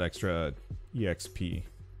can get that extra EXP.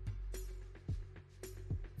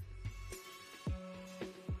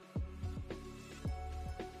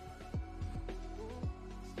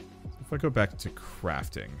 If I go back to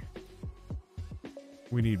crafting,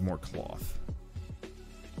 we need more cloth.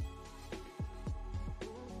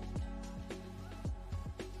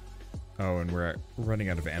 Oh, and we're running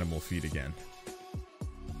out of animal feed again.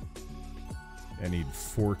 I need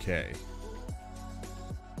 4k.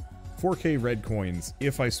 4k red coins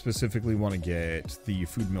if I specifically want to get the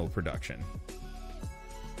food mill production.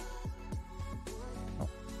 Oh.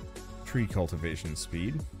 Tree cultivation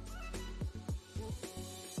speed.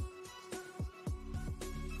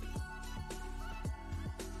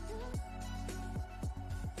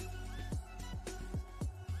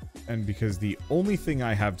 And because the only thing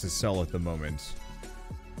I have to sell at the moment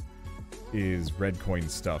is red coin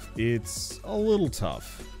stuff, it's a little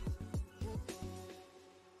tough.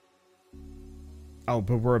 Oh,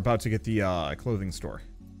 but we're about to get the clothing store.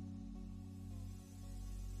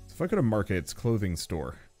 So if I go to Market's clothing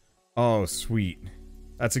store. Oh, sweet.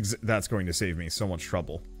 That's going to save me so much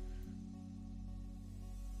trouble.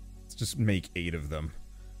 Let's just make 8 of them.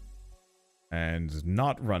 And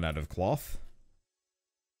not run out of cloth.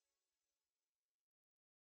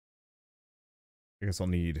 I guess I'll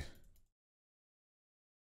need a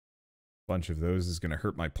bunch of those. Is going to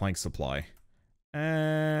hurt my plank supply.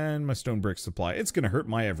 And my stone brick supply. It's going to hurt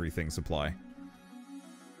my everything supply.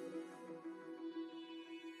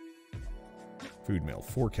 Food mill,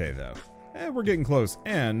 4K though. We're getting close.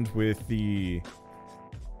 And with the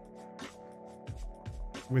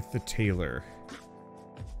tailor.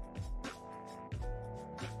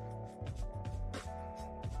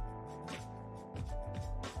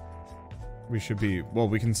 We should be, well,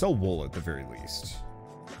 we can sell wool at the very least.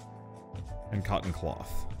 And cotton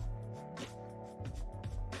cloth.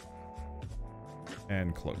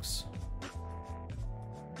 And close.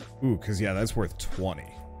 Ooh, because yeah, that's worth 20.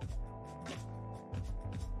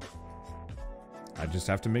 I just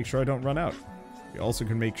have to make sure I don't run out. We also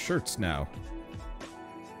can make shirts now.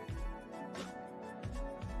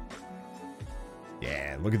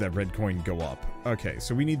 Yeah, look at that red coin go up. Okay,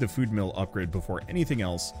 so we need the food mill upgrade before anything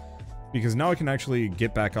else, because now I can actually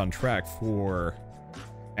get back on track for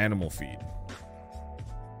animal feed.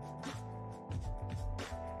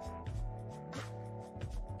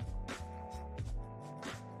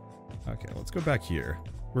 Okay, let's go back here.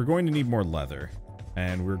 We're going to need more leather,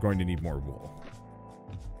 and we're going to need more wool.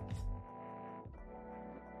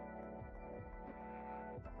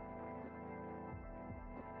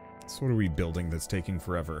 So what are we building that's taking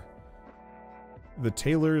forever? The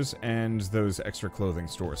tailors and those extra clothing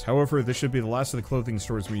stores. However, this should be the last of the clothing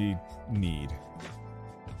stores we need.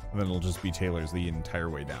 And then it'll just be tailors the entire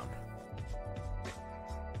way down.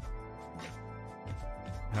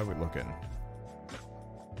 How we looking?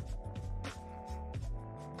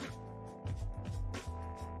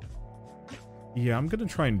 Yeah, I'm gonna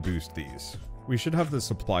try and boost these. We should have the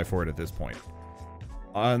supply for it at this point.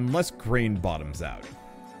 Unless grain bottoms out.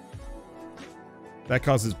 That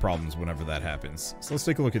causes problems whenever that happens. So let's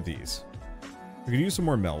take a look at these. We could use some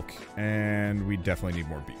more milk, and we definitely need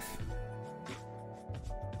more beef.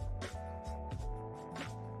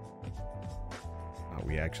 Oh,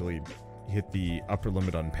 we actually hit the upper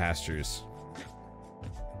limit on pastures.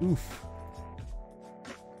 Oof.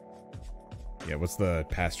 Yeah, what's the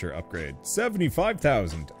pasture upgrade?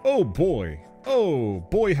 75,000. Oh boy. Oh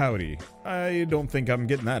boy howdy. I don't think I'm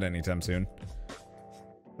getting that anytime soon.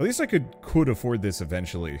 At least I could afford this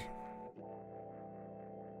eventually.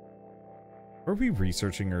 Are we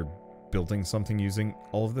researching or building something using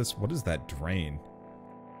all of this? What is that drain?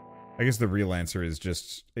 I guess the real answer is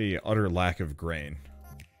just a utter lack of grain.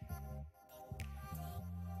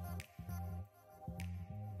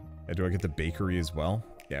 Yeah, do I get the bakery as well?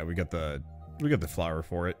 Yeah, we got the flour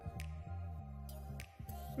for it.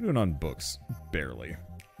 We're doing on books. Barely.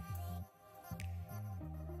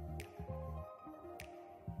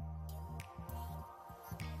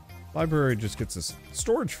 Library just gets us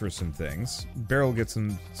storage for some things. Barrel gets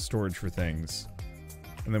some storage for things.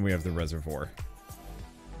 And then we have the reservoir.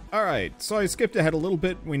 Alright, so I skipped ahead a little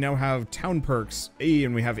bit. We now have town perks,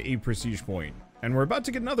 and we have a prestige point. And we're about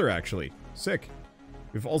to get another, actually. Sick.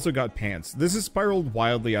 We've also got pants. This has spiraled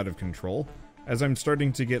wildly out of control, as I'm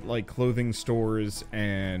starting to get, like, clothing stores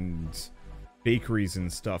and bakeries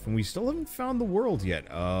and stuff. And we still haven't found the world yet.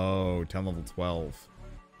 Oh, town level 12.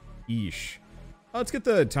 Eesh. Let's get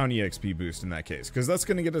the town EXP boost in that case, because that's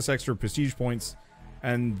going to get us extra prestige points,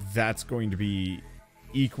 and that's going to be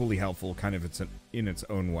equally helpful, kind of in its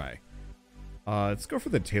own way. Let's go for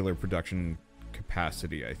the tailor production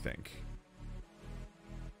capacity, I think.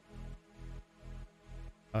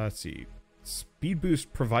 Let's see. Speed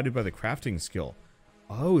boost provided by the crafting skill.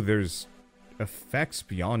 Oh, there's effects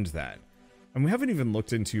beyond that. And we haven't even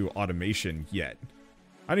looked into automation yet.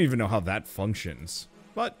 I don't even know how that functions,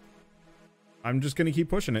 but I'm just gonna keep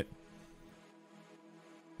pushing it.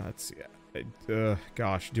 Let's see.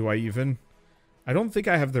 Gosh, do I even? I don't think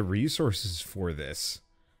I have the resources for this.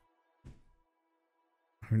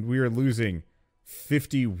 I mean, we are losing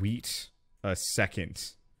 50 wheat a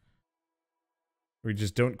second. We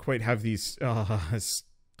just don't quite have these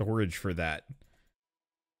storage for that.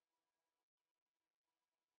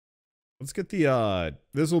 Let's get the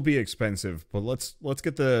this will be expensive, but let's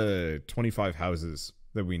get the 25 houses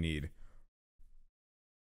that we need.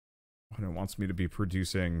 And it wants me to be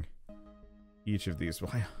producing each of these.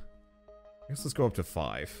 Well, I guess let's go up to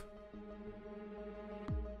 5.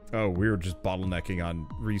 Oh, we were just bottlenecking on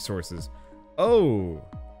resources. Oh!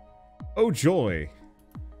 Oh joy!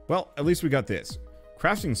 Well, at least we got this.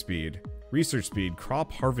 Crafting speed, research speed,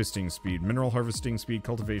 crop harvesting speed, mineral harvesting speed,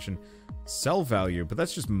 cultivation, sell value, but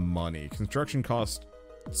that's just money. Construction cost,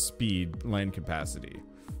 speed, land capacity.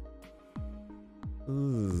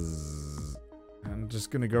 Ugh. I'm just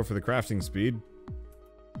gonna go for the crafting speed.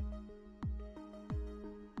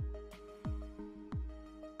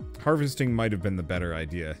 Harvesting might have been the better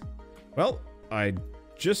idea. Well, I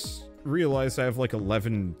just realized I have like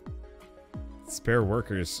 11 spare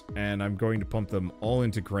workers, and I'm going to pump them all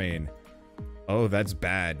into grain. Oh, that's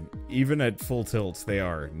bad. Even at full tilt, they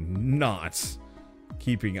are not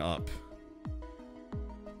keeping up.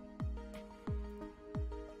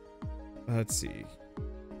 Let's see.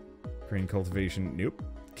 Grain cultivation. Nope.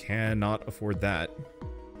 Cannot afford that.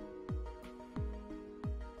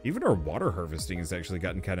 Even our water harvesting has actually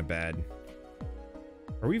gotten kind of bad.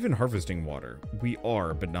 Are we even harvesting water? We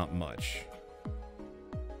are, but not much.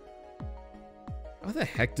 How the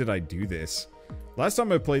heck did I do this? Last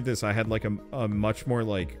time I played this, I had like a much more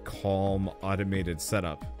like calm, automated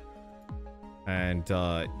setup. And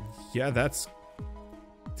yeah, that's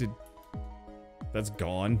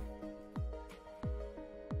gone.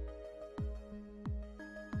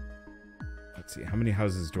 Let's see, how many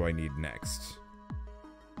houses do I need next?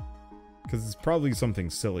 Because it's probably something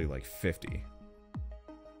silly like 50.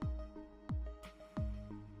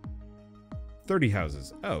 30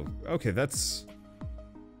 houses. Oh, okay, that's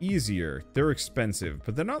easier. They're expensive,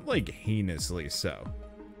 but they're not like heinously so.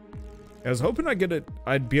 I was hoping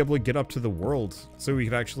I'd be able to get up to the world so we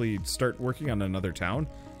could actually start working on another town.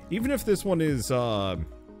 Even if this one is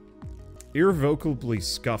irrevocably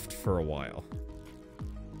scuffed for a while.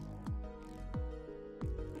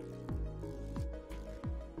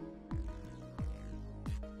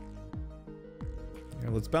 Yeah,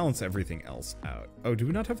 let's balance everything else out. Oh, do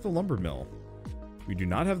we not have the lumber mill? We do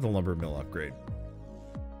not have the lumber mill upgrade.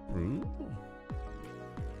 Ooh.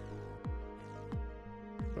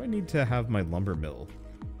 What do I need to have my lumber mill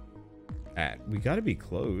at? We gotta be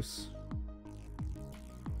close.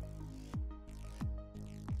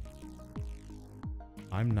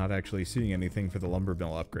 I'm not actually seeing anything for the lumber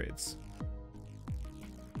mill upgrades.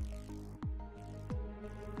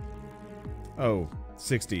 Oh,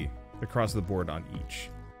 60 across the board on each.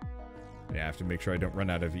 Yeah, I have to make sure I don't run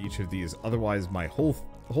out of each of these, otherwise my whole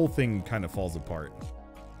thing kind of falls apart.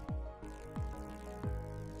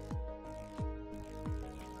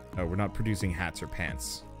 Oh, we're not producing hats or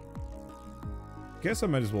pants. Guess I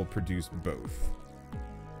might as well produce both.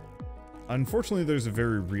 Unfortunately, there's a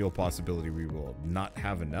very real possibility we will not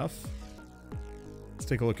have enough. Let's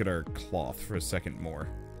take a look at our cloth for a second more.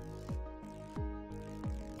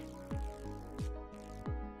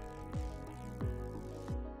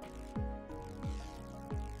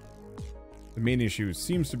 The main issue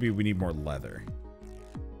seems to be we need more leather.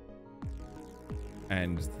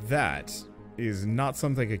 And that is not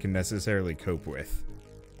something I can necessarily cope with.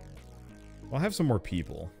 Well, I have some more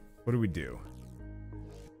people. What do we do?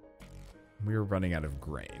 We are running out of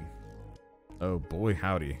grain. Oh boy,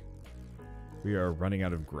 howdy. We are running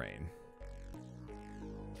out of grain.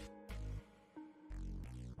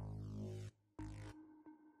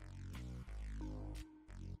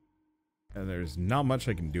 And there's not much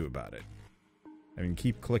I can do about it. I mean,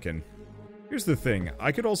 keep clicking. Here's the thing.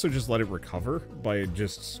 I could also just let it recover by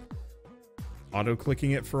just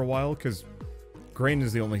auto-clicking it for a while, because grain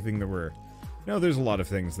is the only thing that we're... No, there's a lot of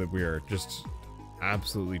things that we are just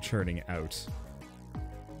absolutely churning out.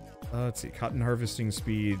 Let's see. Cotton harvesting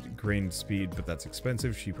speed, grain speed, but that's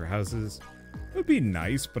expensive. Cheaper houses. It would be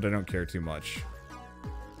nice, but I don't care too much.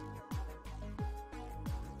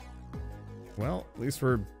 Well, at least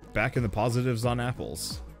we're back in the positives on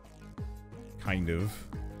apples. Kind of.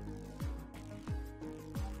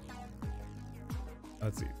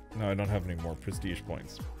 Let's see. No, I don't have any more prestige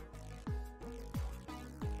points.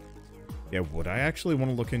 Yeah, would I actually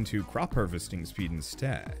want to look into crop harvesting speed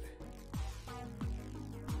instead?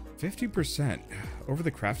 50% over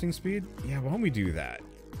the crafting speed? Yeah, why don't we do that?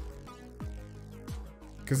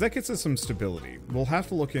 Because that gets us some stability. We'll have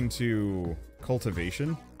to look into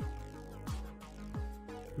cultivation.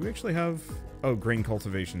 Do we actually have... Oh, grain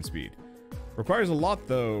cultivation speed. Requires a lot,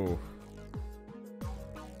 though.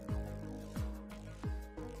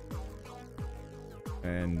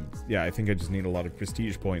 And yeah, I think I just need a lot of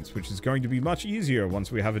prestige points, which is going to be much easier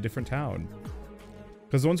once we have a different town.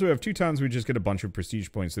 Because once we have two towns, we just get a bunch of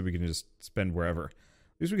prestige points that we can just spend wherever. At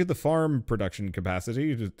least we get the farm production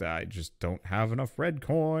capacity. I just don't have enough red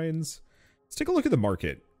coins. Let's take a look at the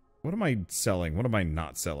market. What am I selling? What am I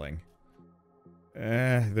not selling?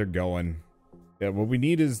 They're going. Yeah, what we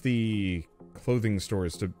need is the clothing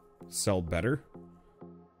stores to sell better.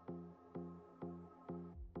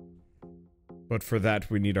 But for that,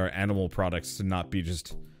 we need our animal products to not be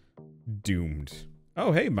just doomed.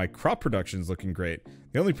 Oh, hey, my crop production's looking great.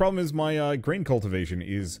 The only problem is my grain cultivation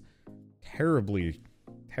is terribly,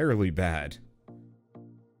 terribly bad.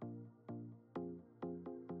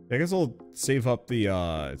 I guess I'll save up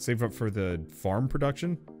the save up for the farm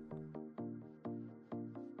production.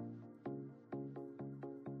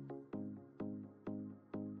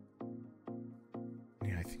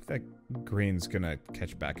 Yeah, I think that grain's gonna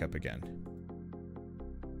catch back up again.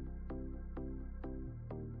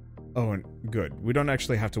 Oh, and good. We don't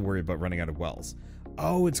actually have to worry about running out of wells.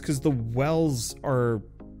 Oh, it's because the wells are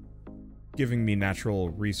giving me natural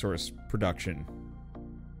resource production.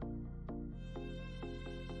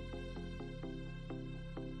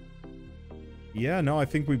 Yeah, no, I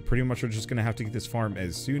think we pretty much are just going to have to get this farm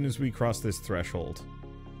as soon as we cross this threshold.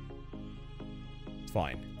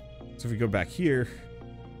 Fine. So if we go back here...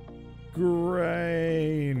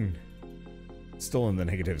 Grain! Still in the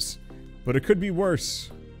negatives. But it could be worse.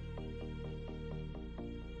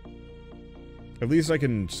 At least I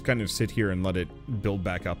can just kind of sit here and let it build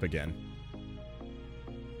back up again.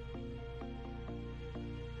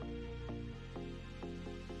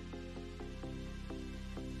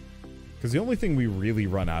 Because the only thing we really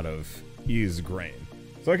run out of is grain.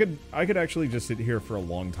 So I could actually just sit here for a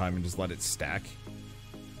long time and just let it stack.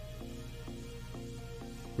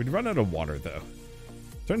 We'd run out of water though.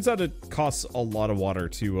 Turns out it costs a lot of water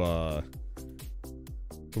to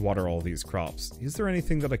water all these crops. Is there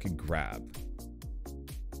anything that I could grab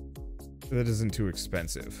that isn't too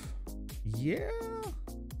expensive? Yeah.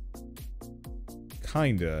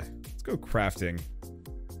 Kinda. Let's go crafting.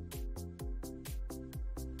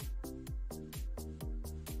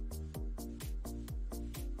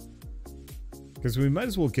 Because we might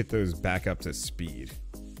as well get those back up to speed.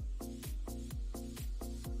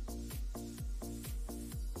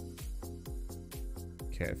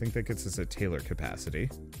 Okay, I think that gets us a tailor capacity.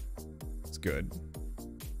 It's good.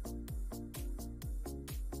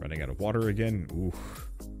 Running out of water again. Oof.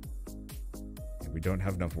 We don't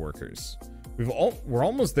have enough workers. We're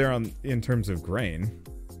almost there in terms of grain.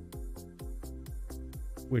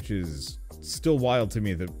 Which is still wild to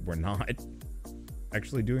me that we're not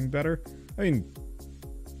actually doing better. I mean,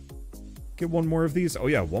 get one more of these. Oh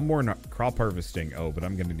yeah, one more crop harvesting. Oh, but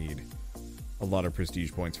I'm gonna need a lot of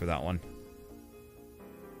prestige points for that one.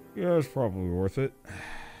 Yeah, it's probably worth it.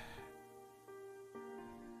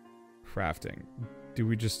 Crafting. Do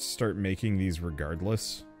we just start making these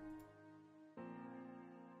regardless?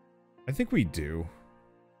 I think we do.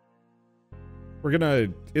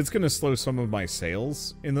 It's gonna slow some of my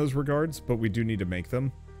sales in those regards, but we do need to make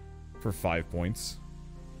them for 5 points.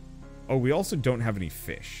 Oh, we also don't have any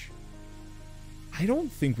fish. I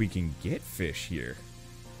don't think we can get fish here.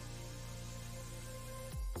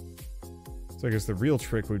 So I guess the real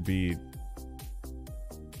trick would be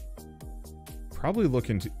probably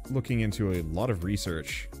looking into a lot of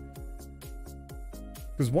research.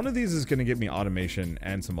 Because one of these is going to get me automation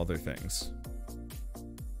and some other things.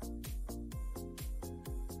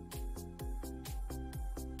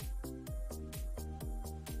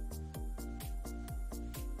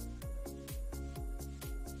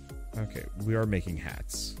 Okay, we are making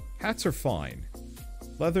hats. Hats are fine.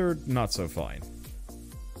 Leather, not so fine.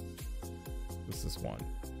 What's this one?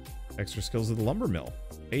 Extra skills of the lumber mill.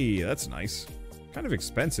 Hey, that's nice. Kind of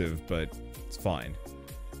expensive, but it's fine.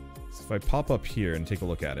 So if I pop up here and take a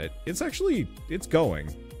look at it, it's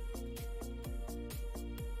going.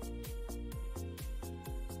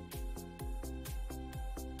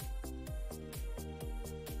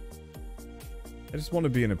 I just want to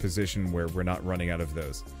be in a position where we're not running out of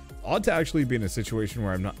those. Odd to actually be in a situation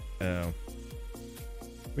where I'm not...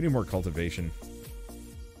 we need more cultivation.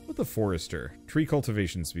 What the forester? Tree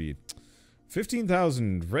cultivation speed.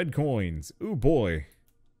 15,000 red coins. Ooh, boy.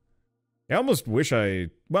 I almost wish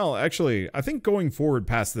well, actually, I think going forward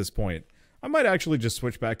past this point, I might actually just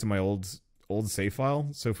switch back to my old save file.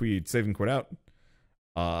 So if we save and quit out.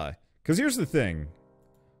 Because here's the thing.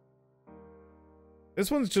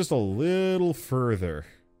 This one's just a little further.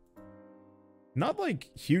 Not like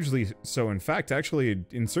hugely so. In fact, actually,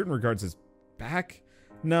 in certain regards, it's back.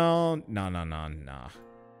 No.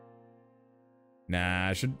 Nah,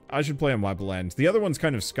 I should play on Wildland. The other one's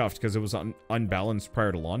kind of scuffed because it was unbalanced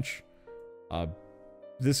prior to launch.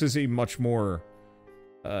 This is a much more,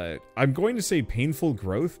 I'm going to say painful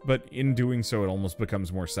growth, but in doing so, it almost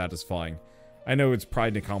becomes more satisfying. I know it's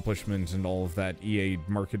pride and accomplishment and all of that EA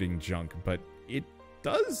marketing junk, but it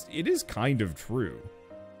is kind of true.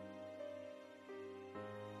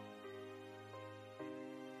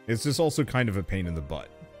 It's just also kind of a pain in the butt.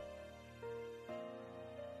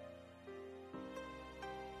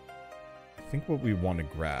 I think what we want to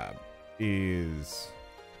grab is,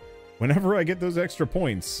 whenever I get those extra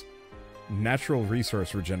points, natural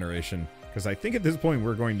resource regeneration. Because I think at this point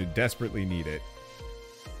we're going to desperately need it.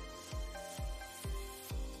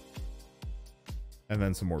 And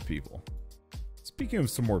then some more people. Speaking of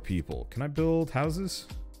some more people, can I build houses?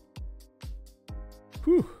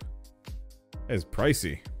 Whew. That is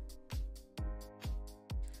pricey.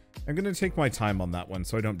 I'm going to take my time on that one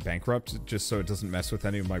so I don't bankrupt, just so it doesn't mess with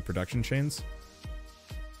any of my production chains.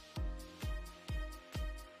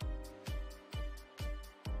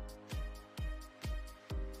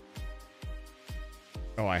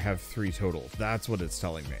 Oh, I have 3 total. That's what it's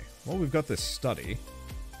telling me. Well, we've got this study.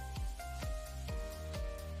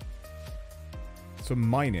 So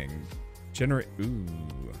mining. Generate... Ooh.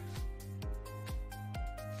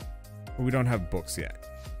 But we don't have books yet.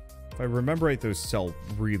 If I remember right, those sell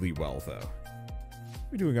really well, though. What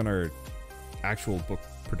are we doing on our actual book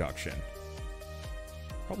production?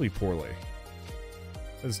 Probably poorly.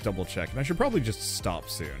 Let's double check. And I should probably just stop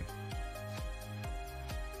soon.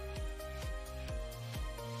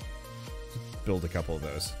 Just build a couple of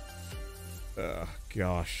those. Ugh,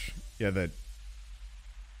 gosh. Yeah, that...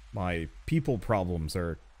 My people problems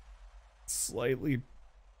are slightly...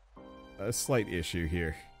 a slight issue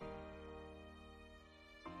here.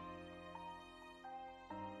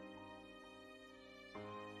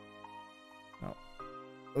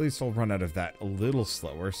 At least I'll run out of that a little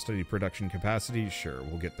slower. Steady production capacity? Sure,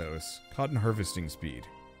 we'll get those. Cotton harvesting speed?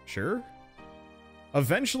 Sure.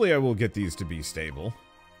 Eventually I will get these to be stable.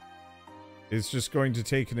 It's just going to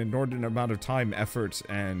take an inordinate amount of time, effort,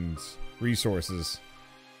 and resources.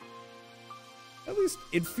 At least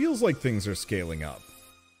it feels like things are scaling up.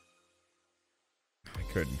 I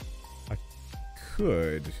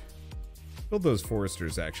could build those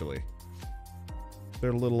foresters, actually.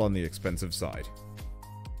 They're a little on the expensive side.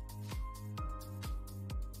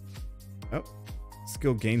 Oh,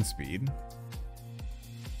 skill gain speed.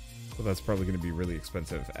 Well, that's probably going to be really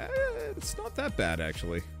expensive. It's not that bad,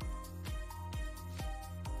 actually.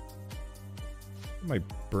 What am I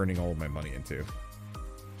burning all of my money into?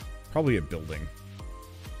 Probably a building.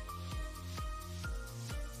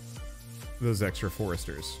 Those extra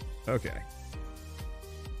foresters. Okay.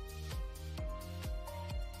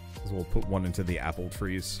 So we'll put one into the apple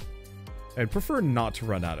trees. I'd prefer not to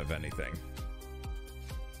run out of anything.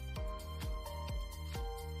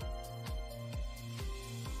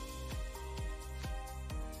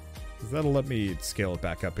 That'll let me scale it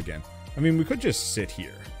back up again. I mean, we could just sit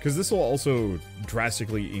here, because this will also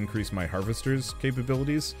drastically increase my harvester's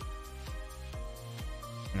capabilities.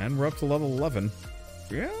 And we're up to level 11.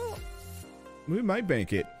 Yeah, we might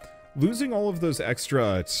make it. Losing all of those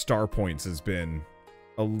extra star points has been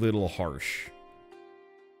a little harsh.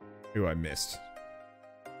 Ooh, I missed.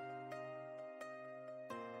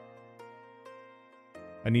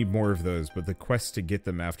 I need more of those, but the quest to get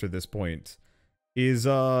them after this point is,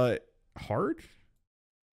 hard?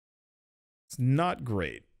 It's not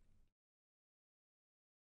great.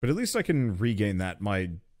 But at least I can regain that. My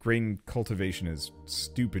grain cultivation is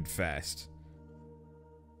stupid fast.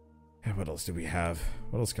 And what else do we have?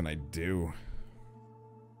 What else can I do?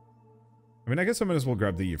 I mean, I guess I might as well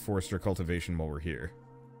grab the forester cultivation while we're here.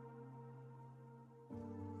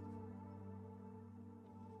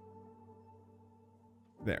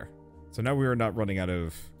 There. So now we are not running out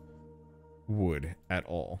of wood at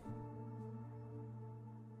all.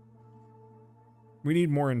 We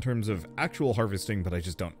need more in terms of actual harvesting, but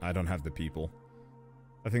I don't have the people.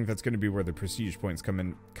 I think that's going to be where the prestige points come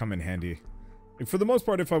in handy. For the most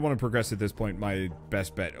part, if I want to progress at this point, my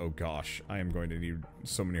best bet, oh gosh, I am going to need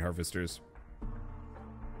so many harvesters.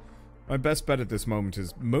 My best bet at this moment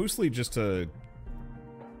is mostly just to...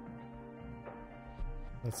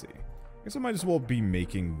 Let's see. I guess I might as well be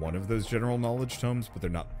making one of those general knowledge tomes, but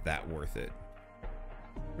they're not that worth it.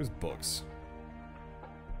 Where's books?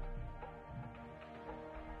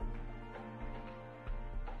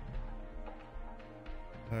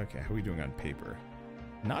 Okay, how are we doing on paper?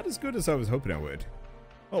 Not as good as I was hoping I would.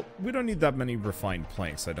 Well, we don't need that many refined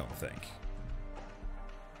planks, I don't think.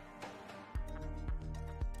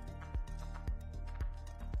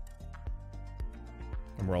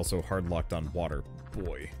 And we're also hard locked on water.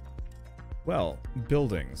 Boy. Well,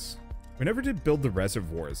 buildings. We never did build the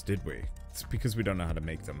reservoirs, did we? It's because we don't know how to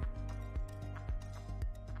make them.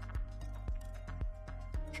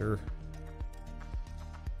 Sure.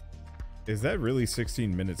 Is that really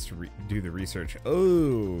 16 minutes to do the research?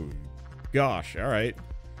 Oh, gosh. All right.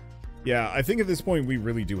 Yeah, I think at this point we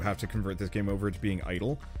really do have to convert this game over to being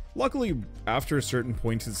idle. Luckily, after a certain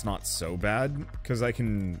point, it's not so bad because I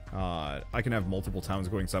can have multiple towns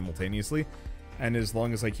going simultaneously, and as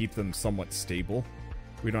long as I keep them somewhat stable,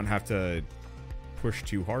 we don't have to push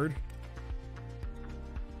too hard.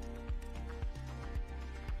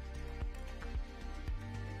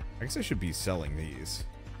 I guess I should be selling these.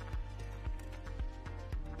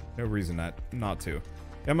 No reason not to.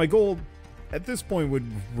 And my goal at this point would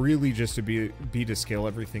really just to be to scale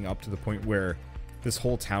everything up to the point where this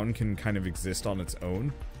whole town can kind of exist on its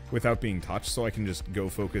own without being touched, so I can just go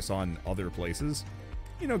focus on other places.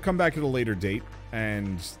 You know, come back at a later date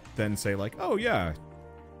and then say like, oh yeah,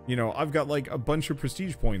 you know, I've got like a bunch of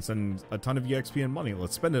prestige points and a ton of EXP and money,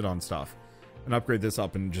 let's spend it on stuff. and upgrade this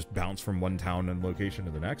up and just bounce from one town and location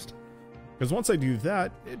to the next. Because once I do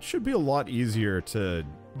that, it should be a lot easier to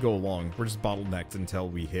go along. We're just bottlenecked until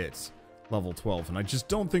we hit level 12, and I just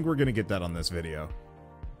don't think we're going to get that on this video.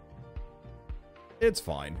 It's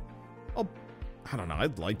fine. I don't know,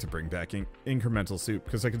 I'd like to bring back incremental soup,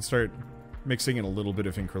 because I can start mixing in a little bit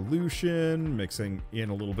of increlution, mixing in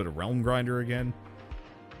a little bit of realm grinder again.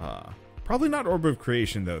 Probably not Orb of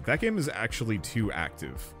Creation, though. That game is actually too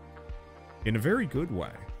active. In a very good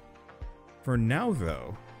way. For now,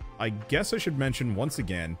 though, I guess I should mention once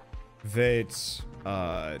again that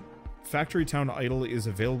Factory Town Idle is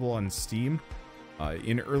available on Steam.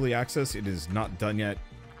 In early access, it is not done yet.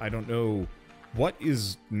 I don't know what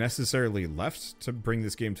is necessarily left to bring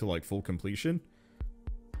this game to like full completion.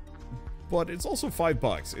 But it's also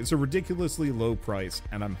 $5. It's a ridiculously low price,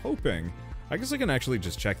 and I'm hoping... I guess I can actually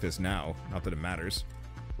just check this now. Not that it matters.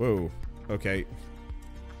 Whoa. Okay.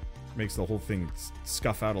 Makes the whole thing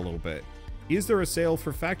scuff out a little bit. Is there a sale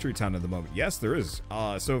for Factory Town at the moment? Yes, there is.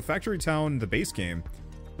 So Factory Town, the base game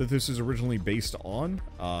that this is originally based on,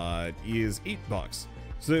 is $8.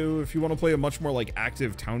 So if you want to play a much more like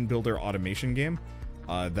active town builder automation game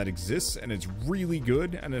that exists, and it's really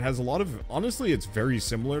good, and it has a lot of... Honestly, it's very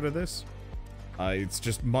similar to this. It's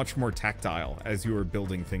just much more tactile as you are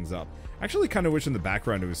building things up. I actually kind of wish in the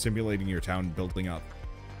background it was simulating your town building up.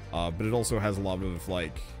 But it also has a lot of,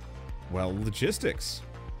 like, well, logistics.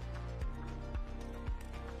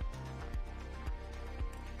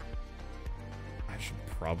 I should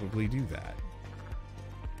probably do that.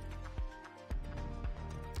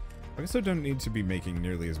 I guess I don't need to be making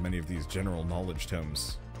nearly as many of these general knowledge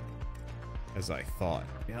tomes as I thought.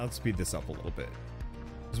 Yeah, let's speed this up a little bit.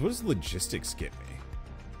 Because what does logistics get me?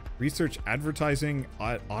 Research, advertising,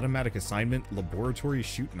 automatic assignment, laboratory,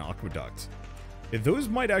 shoot, and aqueduct. Yeah, those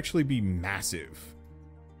might actually be massive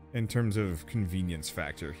in terms of convenience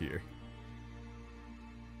factor here.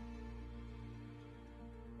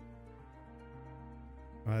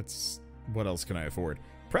 That's... what else can I afford?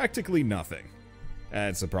 Practically nothing.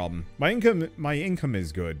 That's the problem. My income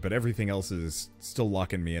is good, but everything else is still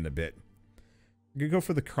locking me in a bit. We could go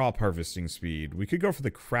for the crop harvesting speed. We could go for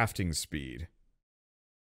the crafting speed.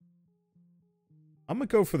 I'm gonna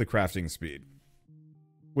go for the crafting speed,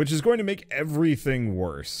 which is going to make everything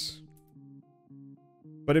worse.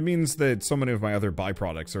 But it means that so many of my other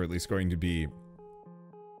byproducts are at least going to be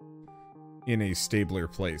in a stabler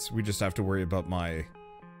place. We just have to worry about my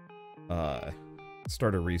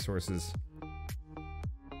starter resources.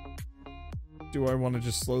 Do I want to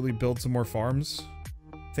just slowly build some more farms?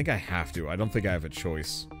 I think I have to. I don't think I have a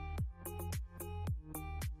choice.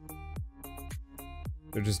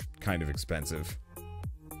 They're just kind of expensive.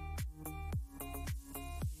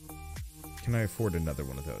 Can I afford another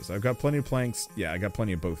one of those? I've got plenty of planks. Yeah, I got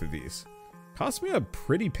plenty of both of these. Cost me a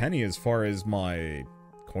pretty penny as far as my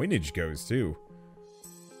coinage goes, too.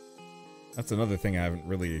 That's another thing I haven't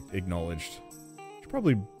really acknowledged. Should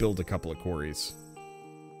probably build a couple of quarries.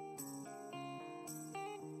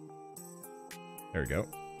 There we go.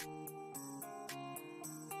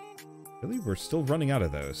 Really? We're still running out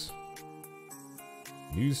of those.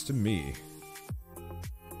 News to me.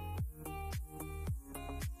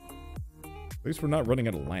 At least we're not running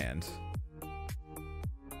out of land.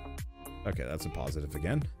 Okay, that's a positive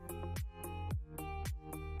again.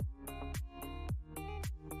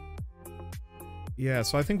 Yeah,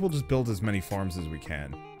 so I think we'll just build as many farms as we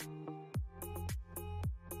can.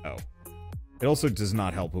 Oh. It also does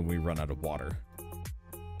not help when we run out of water.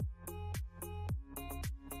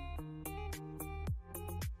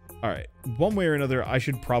 Alright, one way or another, I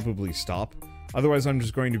should probably stop. Otherwise, I'm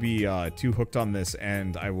just going to be too hooked on this,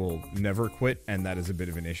 and I will never quit, and that is a bit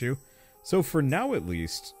of an issue. So for now, at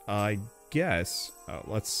least, I guess...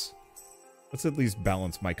 let's at least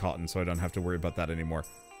balance my cotton so I don't have to worry about that anymore.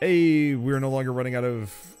 Hey, we're no longer running out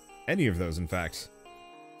of any of those, in fact.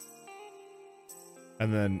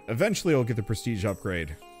 And then, eventually, I'll get the prestige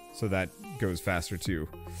upgrade, so that goes faster, too.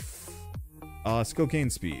 Skill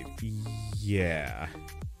gain speed. Yeah...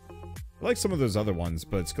 I like some of those other ones,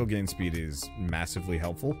 but skill gain speed is massively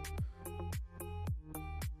helpful.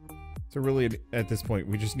 So really, at this point,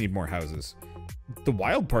 we just need more houses. The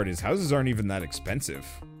wild part is houses aren't even that expensive,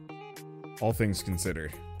 all things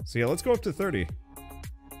considered. So yeah, let's go up to 30.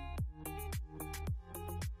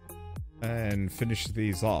 And finish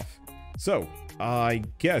these off. So, I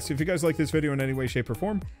guess if you guys like this video in any way, shape, or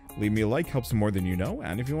form, leave me a like, helps more than you know.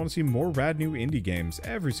 And if you want to see more rad new indie games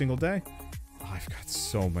every single day, I've got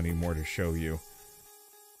so many more to show you.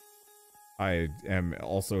 I am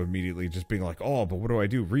also immediately just being like, oh, but what do I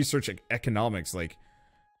do? Research economics, like,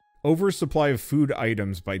 Oversupply of food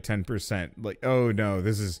items by 10%. Like, oh no,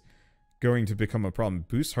 this is going to become a problem.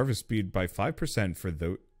 Boost harvest speed by 5% for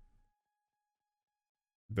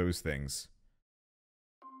those things.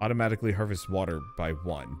 Automatically harvest water by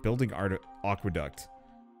 1. Building aqueduct.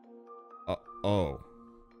 Oh.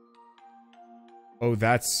 Oh,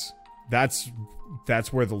 that's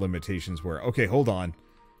where the limitations were. Okay, hold on.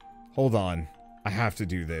 Hold on. I have to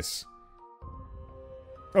do this.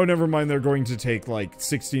 Oh, never mind. They're going to take like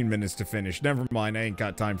 16 minutes to finish. Never mind. I ain't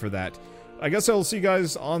got time for that. I guess I'll see you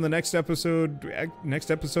guys on the next episode.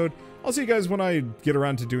 I'll see you guys when I get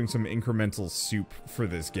around to doing some incremental soup for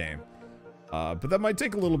this game. But that might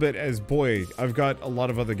take a little bit, as boy, I've got a lot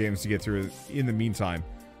of other games to get through in the meantime.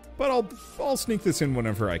 But I'll sneak this in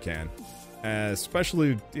whenever I can.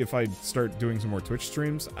 Especially if I start doing some more Twitch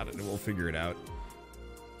streams. I don't know, we'll figure it out.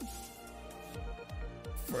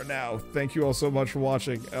 For now, thank you all so much for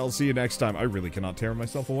watching. I'll see you next time. I really cannot tear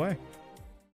myself away.